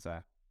disagreements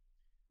there.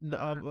 No,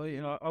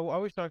 I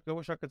wish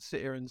I could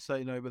sit here and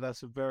say no, but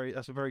that's a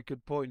very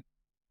good point.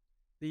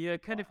 The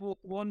Kenneth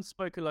Walker one,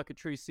 spoken like a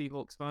true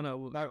Seahawks fan.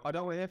 No, I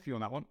don't want to hear for you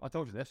on that one. I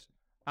told you this.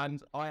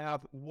 And I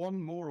have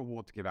one more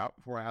award to give out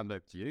before I hand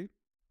over to you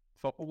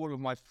for all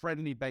of my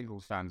friendly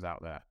Bengals fans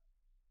out there.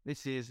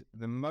 This is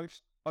the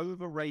most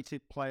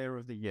overrated player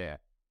of the year.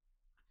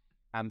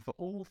 And for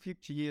all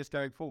future years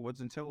going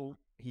forwards, until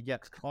he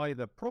gets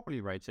either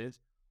properly rated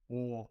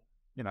or,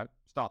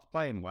 starts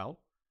playing well,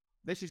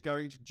 this is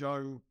going to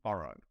Joe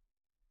Burrow.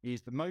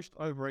 He's the most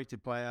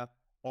overrated player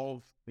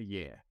of the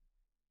year.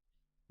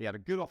 He had a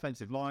good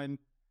offensive line.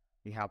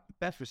 He had the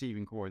best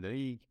receiving core in the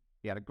league.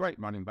 He had a great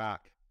running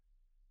back.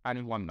 And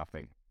he won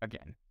nothing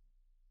again.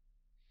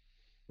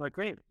 Like,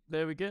 great.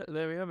 There we go.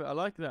 There we have it. I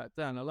like that,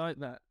 Dan. I like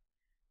that.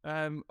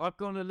 I've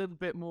gone a little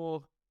bit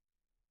more,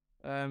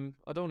 I don't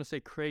want to say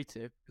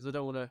creative because I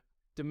don't want to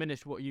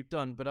diminish what you've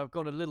done, but I've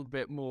gone a little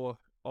bit more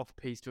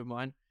off-piste with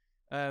mine.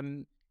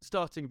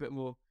 Starting a bit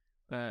more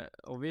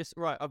obvious.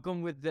 Right, I've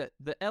gone with the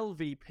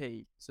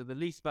LVP, so the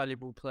least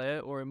valuable player,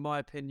 or in my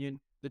opinion,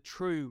 the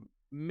true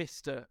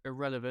Mr.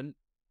 Irrelevant,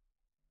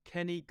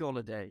 Kenny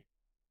Golladay.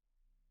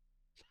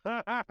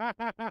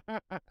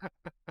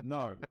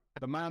 No,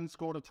 the man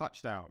scored a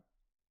touchdown.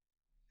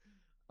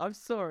 I'm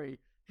sorry.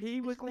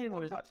 He was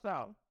scored a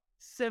touchdown.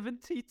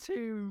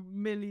 72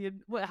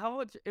 million. Wait, how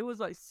much? It was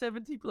like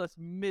 $70+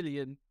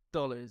 million.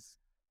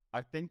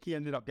 I think he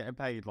ended up getting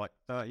paid like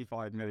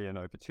 $35 million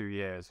over 2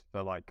 years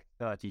for like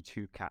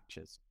 32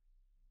 catches.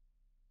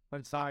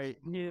 I'm sorry.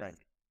 Yeah.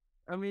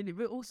 I mean,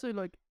 but also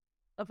like,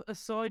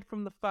 aside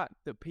from the fact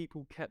that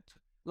people kept,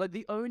 like,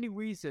 the only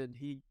reason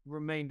he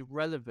remained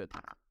relevant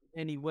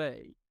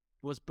anyway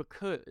was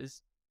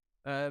because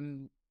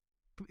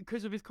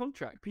of his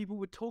contract. People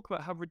would talk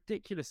about how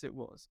ridiculous it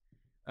was.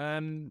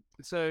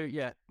 So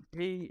yeah,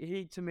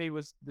 he to me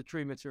was the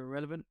true Mr.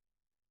 Irrelevant.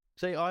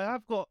 See, I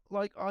have got,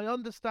 like, I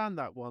understand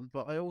that one,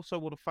 but I also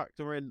want to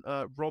factor in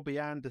Robbie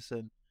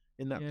Anderson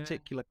in that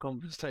particular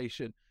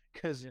conversation,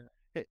 because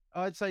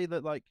I'd say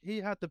that, like, he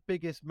had the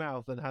biggest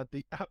mouth and had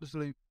the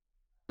absolute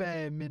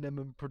bare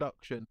minimum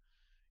production.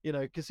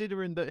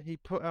 Considering that he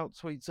put out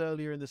tweets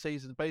earlier in the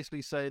season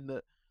basically saying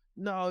that,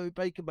 no,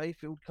 Baker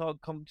Mayfield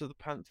can't come to the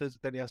Panthers.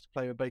 Then he has to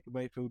play when Baker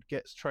Mayfield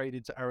gets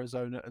traded to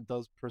Arizona and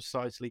does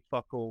precisely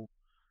fuck all.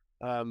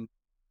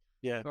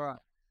 Yeah. All right.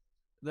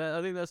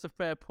 I think that's a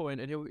fair point,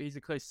 and he's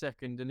a close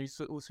second, and he's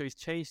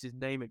changed his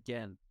name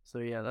again. So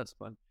yeah, that's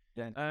fun.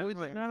 Yeah.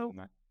 No.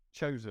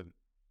 Chosen.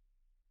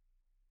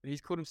 He's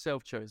called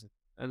himself Chosen,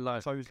 and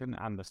like Chosen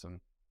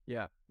Anderson.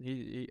 Yeah,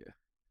 he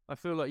I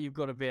feel like you've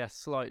got to be a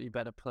slightly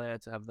better player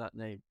to have that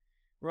name.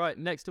 Right,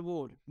 next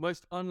award,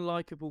 most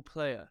unlikable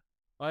player.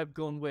 I've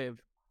gone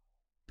with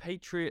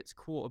Patriots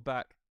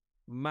quarterback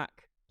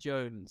Mac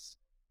Jones.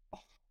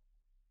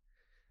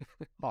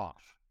 Harsh.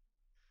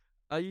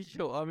 Are you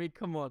sure? I mean,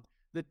 come on.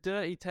 The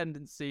dirty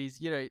tendencies,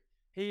 he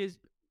is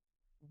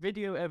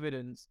video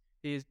evidence.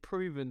 He is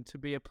proven to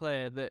be a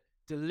player that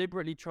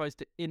deliberately tries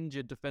to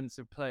injure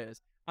defensive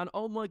players. And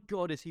oh my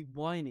God, is he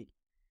whiny.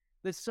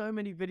 There's so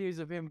many videos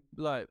of him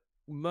like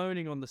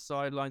moaning on the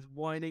sidelines,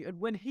 whining. And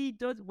when he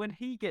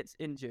gets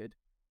injured,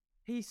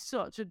 he's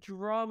such a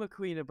drama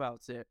queen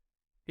about it.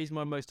 He's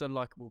my most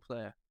unlikable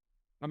player.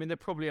 I mean, there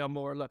probably are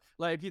more. Like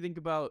if you think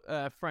about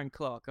Frank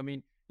Clark, I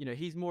mean,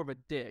 he's more of a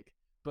dick.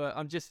 But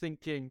I'm just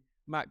thinking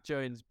Mac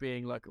Jones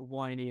being like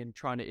whiny and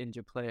trying to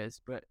injure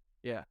players. But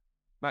yeah,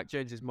 Mac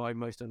Jones is my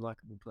most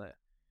unlikable player.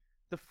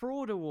 The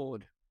Fraud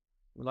Award.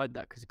 I like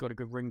that because it's got a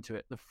good ring to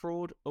it. The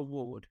Fraud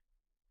Award.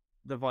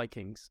 The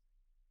Vikings.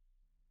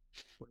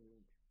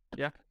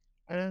 Yeah?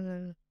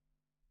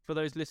 For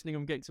those listening,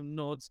 I'm getting some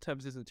nods.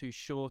 Tebs isn't too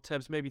sure.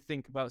 Tebs, maybe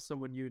think about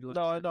someone you'd like.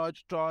 No, I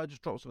just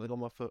dropped something on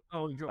my foot.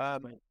 Oh, you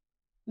dropped something.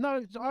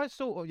 No, I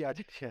sort of, I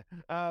did, yeah.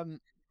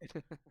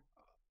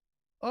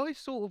 I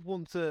sort of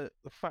want to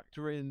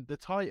factor in the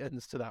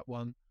Titans to that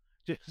one,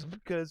 just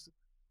because,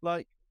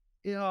 like,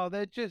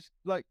 they're just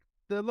like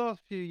the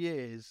last few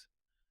years,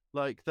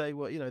 like they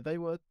were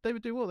doing well.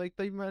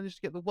 They managed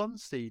to get the 1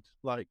 seed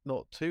like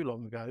not too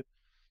long ago.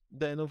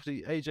 Then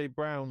obviously AJ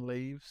Brown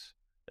leaves,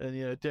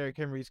 and Derrick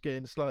Henry's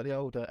getting slightly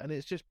older, and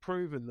it's just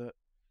proven that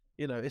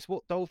it's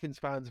what Dolphins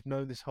fans have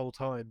known this whole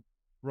time.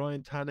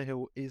 Ryan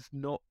Tannehill is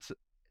not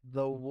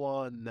the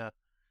one.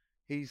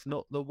 He's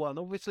not the one.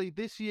 Obviously,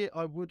 this year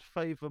I would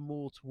favour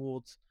more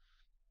towards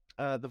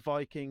the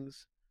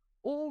Vikings,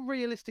 or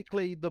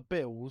realistically the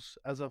Bills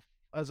as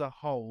a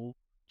whole,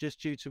 just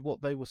due to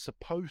what they were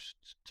supposed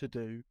to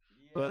do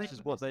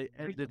versus what they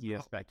ended.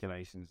 Yeah,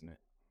 speculation, isn't it?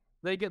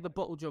 They get the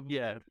bottle job.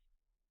 Yeah.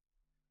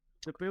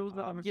 The Bills.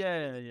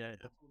 Yeah.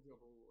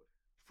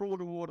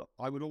 Fraud Award.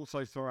 I would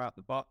also throw out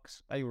the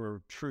Bucks. They were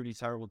a truly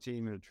terrible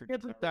team and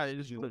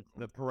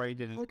that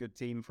paraded as a good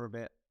team for a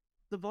bit.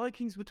 The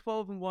Vikings were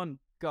 12-1,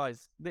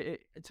 guys.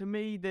 To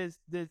me,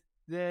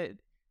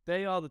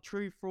 they are the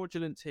true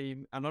fraudulent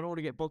team, and I don't want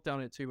to get bogged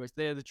down in it too much.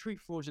 They are the true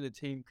fraudulent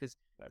team because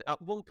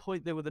at one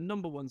point they were the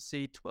number 1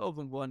 seed,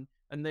 12-1,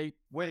 and they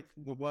with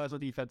the worst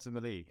defense in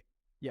the league.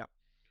 Yeah,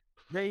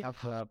 they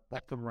have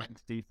bottom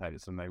ranked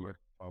defense, and they were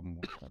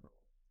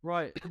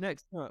right.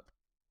 Next up,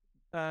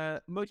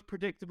 most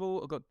predictable.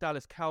 I've got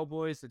Dallas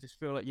Cowboys. I just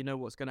feel like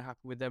what's going to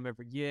happen with them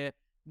every year.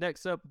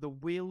 Next up, the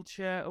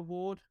Wheelchair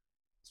Award.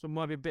 This one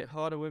might be a bit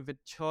harder with the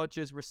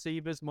Chargers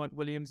receivers, Mike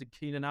Williams and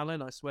Keenan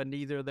Allen. I swear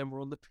neither of them were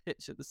on the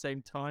pitch at the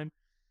same time.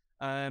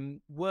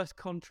 Worst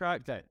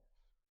contract. Okay.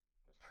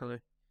 Hello.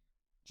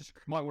 Just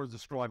might want to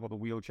describe what the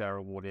wheelchair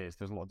award is.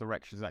 There's a lot of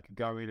directions that could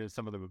go in, and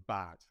some of them are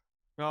bad.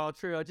 Oh,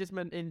 true. I just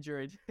meant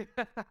injured.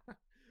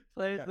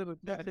 Players little.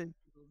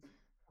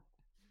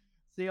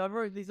 See, I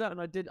wrote these out,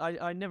 and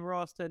I never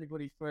asked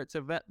anybody for it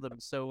to vet them.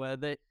 So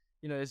they,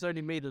 it's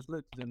only me that's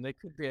looked at them. They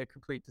could be a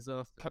complete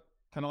disaster.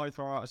 Can I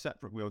throw out a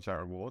separate wheelchair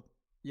award?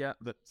 Yeah.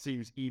 That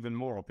seems even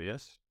more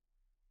obvious.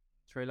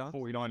 Trey Lance.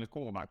 49ers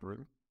quarterback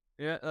room.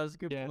 Yeah, that's a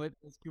good point.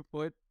 That's a good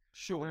point.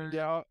 Sure.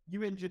 Yeah,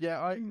 You injured.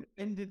 Yeah, I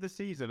ended the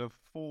season of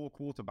 4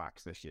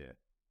 quarterbacks this year.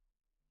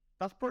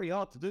 That's pretty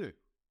hard to do.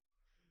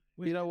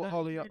 You know what,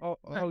 Ollie?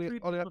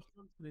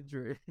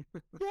 Injury.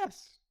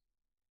 Yes.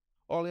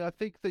 Ollie, I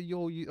think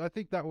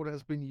that one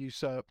has been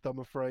usurped. I'm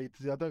afraid.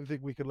 I don't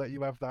think we can let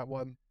you have that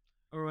one.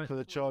 All right. For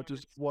the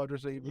Chargers wide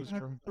receivers. You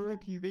have 4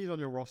 QBs on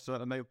your roster,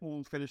 and they've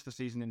all finished the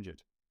season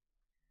injured.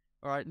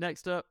 All right.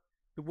 Next up,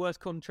 the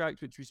worst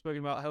contract, which we've spoken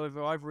about.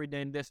 However, I've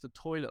renamed this the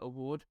Toilet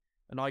Award,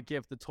 and I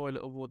give the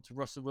Toilet Award to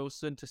Russell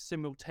Wilson to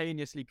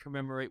simultaneously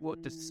commemorate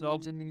what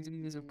deserved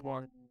he's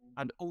won,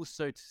 and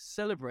also to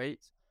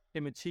celebrate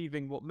him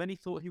achieving what many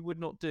thought he would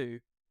not do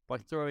by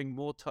throwing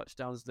more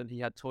touchdowns than he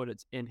had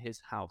toilets in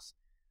his house.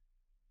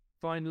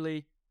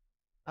 Finally,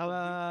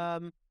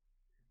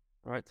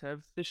 Right,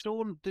 Tev.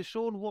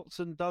 Deshaun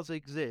Watson does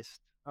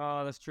exist.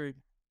 Oh, that's true.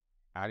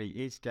 And he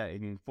is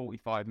getting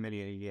 $45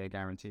 million a year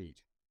guaranteed.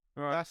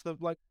 All right. That's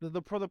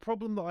the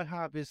problem that I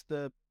have is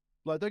don't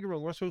get me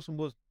wrong, Russell Wilson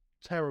was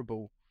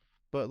terrible,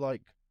 but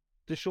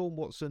Deshaun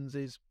Watson's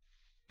is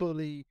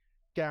fully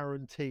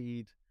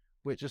guaranteed,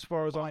 which as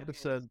far as I'm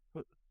concerned,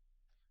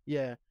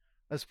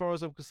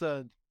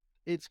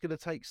 it's going to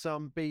take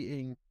some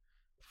beating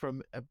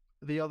from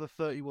the other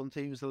 31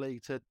 teams in the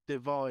league to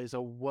devise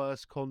a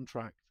worse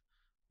contract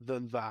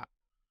than that.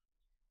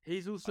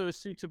 He's also a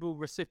suitable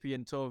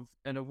recipient of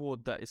an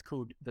award that is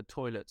called the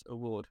Toilet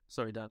Award.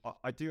 Sorry, Dan.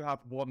 I do have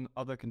one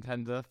other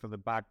contender for the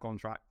bad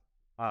contract,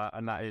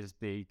 and that is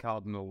the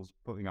Cardinals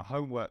putting a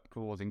homework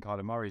clause in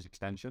Kyler Murray's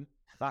extension.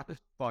 That's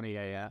funny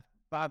AF.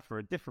 Bad for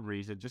a different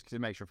reason, just because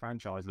it makes your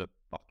franchise look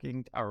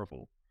fucking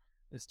terrible.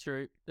 It's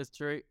true. It's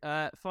true.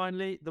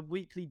 Finally, the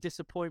Weekly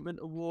Disappointment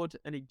Award.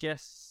 Any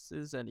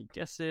guesses? Any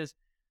guesses?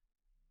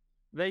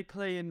 They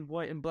play in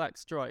white and black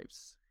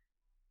stripes.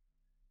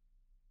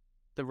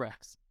 The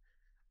refs.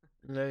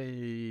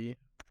 Hey.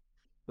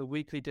 The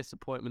Weekly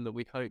Disappointment that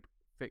we hope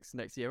fix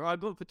next year. I've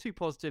gone for 2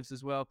 positives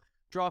as well.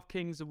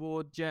 DraftKings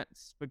Award,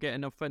 Jets for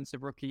getting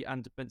Offensive Rookie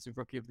and Defensive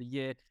Rookie of the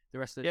Year. The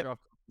rest of the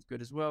draft was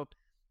good as well.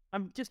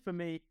 And just for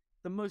me,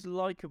 the most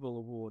likable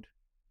award,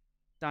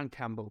 Dan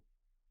Campbell.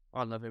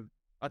 I love him.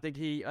 I think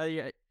he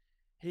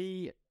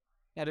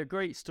had a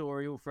great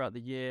story all throughout the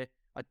year.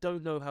 I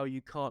don't know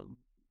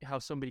how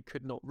somebody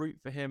could not root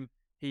for him.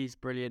 He's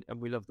brilliant,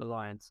 and we love the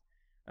Lions.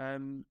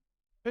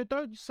 But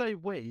don't say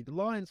we. The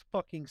Lions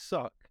fucking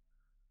suck.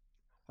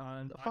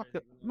 Fuck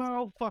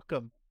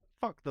them.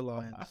 Fuck the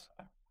Lions.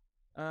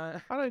 I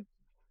don't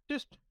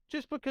just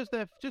because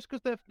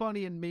they're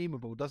funny and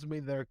memeable doesn't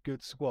mean they're a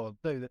good squad.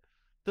 No,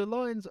 the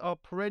Lions are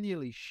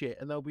perennially shit,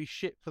 and they'll be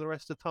shit for the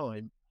rest of the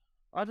time.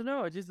 I don't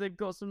know. They've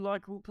got some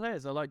likable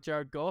players. I like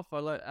Jared Goff. I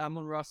like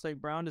Amon-Ra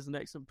St. Brown is an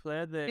excellent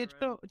player. Do you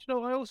know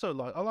what I also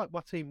like? I like my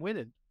team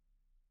winning.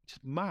 It's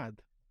just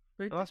mad.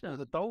 And that's what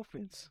the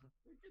Dolphins.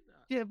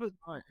 Yeah, but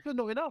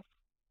not enough.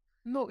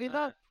 Not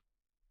enough.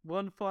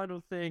 One final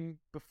thing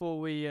before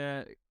we...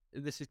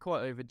 this is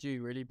quite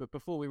overdue, really, but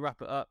before we wrap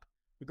it up,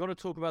 we've got to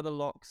talk about the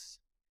locks.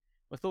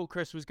 I thought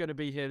Chris was going to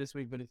be here this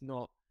week, but he's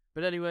not.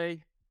 But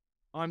anyway,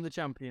 I'm the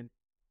champion.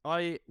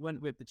 I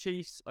went with the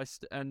Chiefs.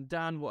 And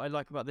Dan, what I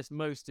like about this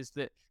most is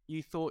that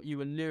you thought you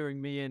were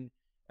luring me in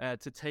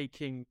to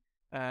taking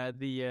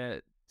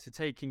the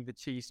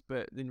Chiefs,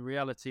 but in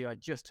reality, I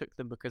just took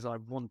them because I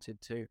wanted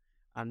to.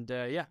 And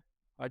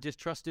I just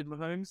trusted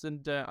Mahomes.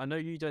 And I know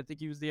you don't think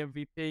he was the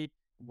MVP,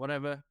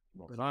 whatever,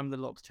 but I'm the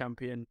locks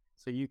champion,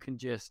 so you can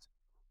just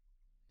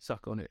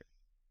suck on it.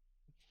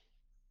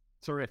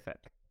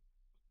 Terrific.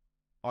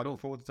 I look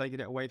forward to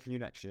taking it away from you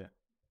next year.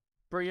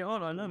 Bring it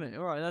on. I love it.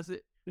 All right, that's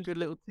it. Good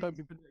little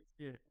teaser for next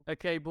year.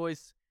 Okay,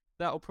 boys,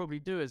 that'll probably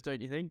do us, don't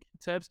you think?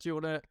 Tebs, do you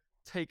want to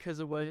take us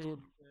away?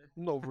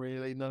 Not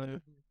really, no.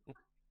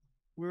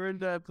 We're in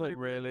there. Not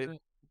really.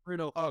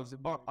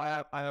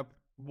 I have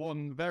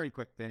one very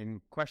quick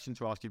question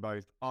to ask you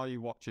both. Are you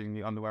watching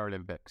the Underwear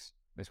Olympics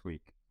this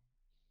week?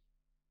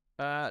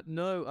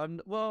 No,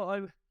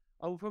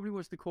 I will probably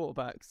watch the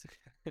quarterbacks.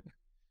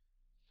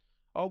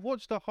 I'll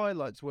watch the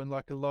highlights when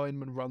a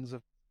lineman runs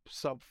a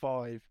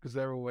sub-5 because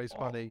they're always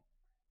funny.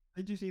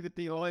 Did you see the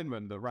D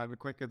lineman that ran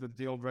quicker than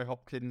DeAndre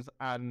Hopkins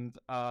and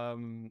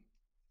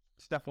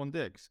Stephon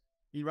Diggs?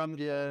 He ran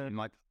in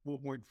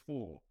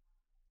 4.4,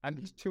 and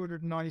he's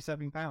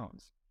 297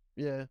 pounds.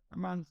 Yeah,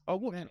 man. I'll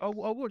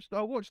watch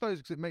those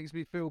because it makes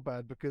me feel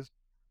bad because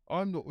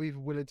I'm not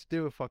even willing to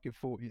do a fucking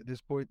 40 at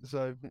this point.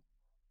 So,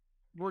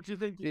 what do you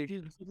think? Do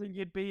you think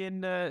you'd be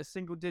in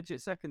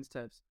single-digit seconds,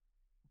 Tebs?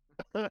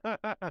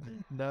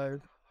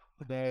 No.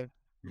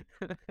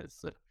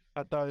 So,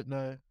 I don't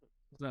know.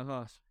 is that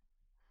harsh?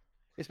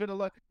 It's been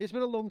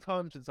a long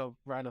time since I've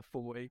ran a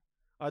 40.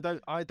 I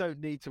don't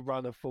need to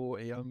run a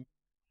 40. I'm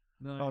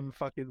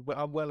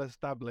well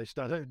established.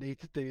 I don't need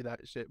to do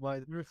that shit.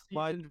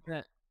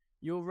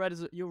 Your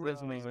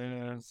resume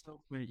is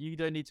you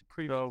don't need to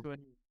prove it to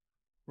anyone.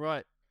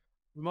 Right.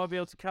 We might be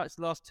able to catch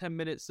the last 10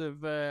 minutes of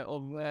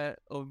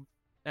F1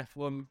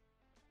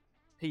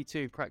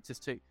 P2 practice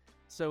 2.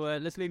 So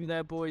let's leave it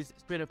there, boys.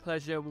 It's been a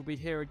pleasure. We'll be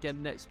here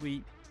again next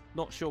week.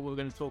 Not sure what we're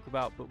going to talk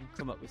about, but we'll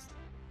come up with stuff.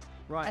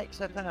 Right.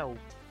 XFL.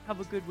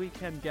 Have a good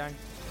weekend, gang.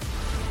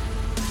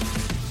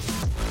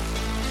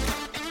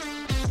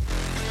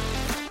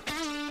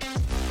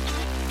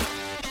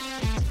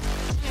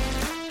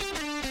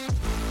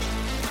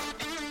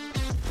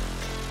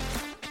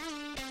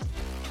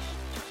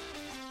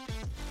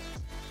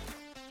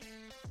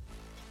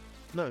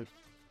 No.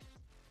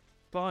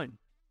 Fine.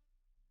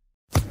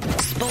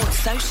 Sports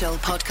Social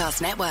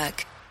Podcast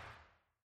Network.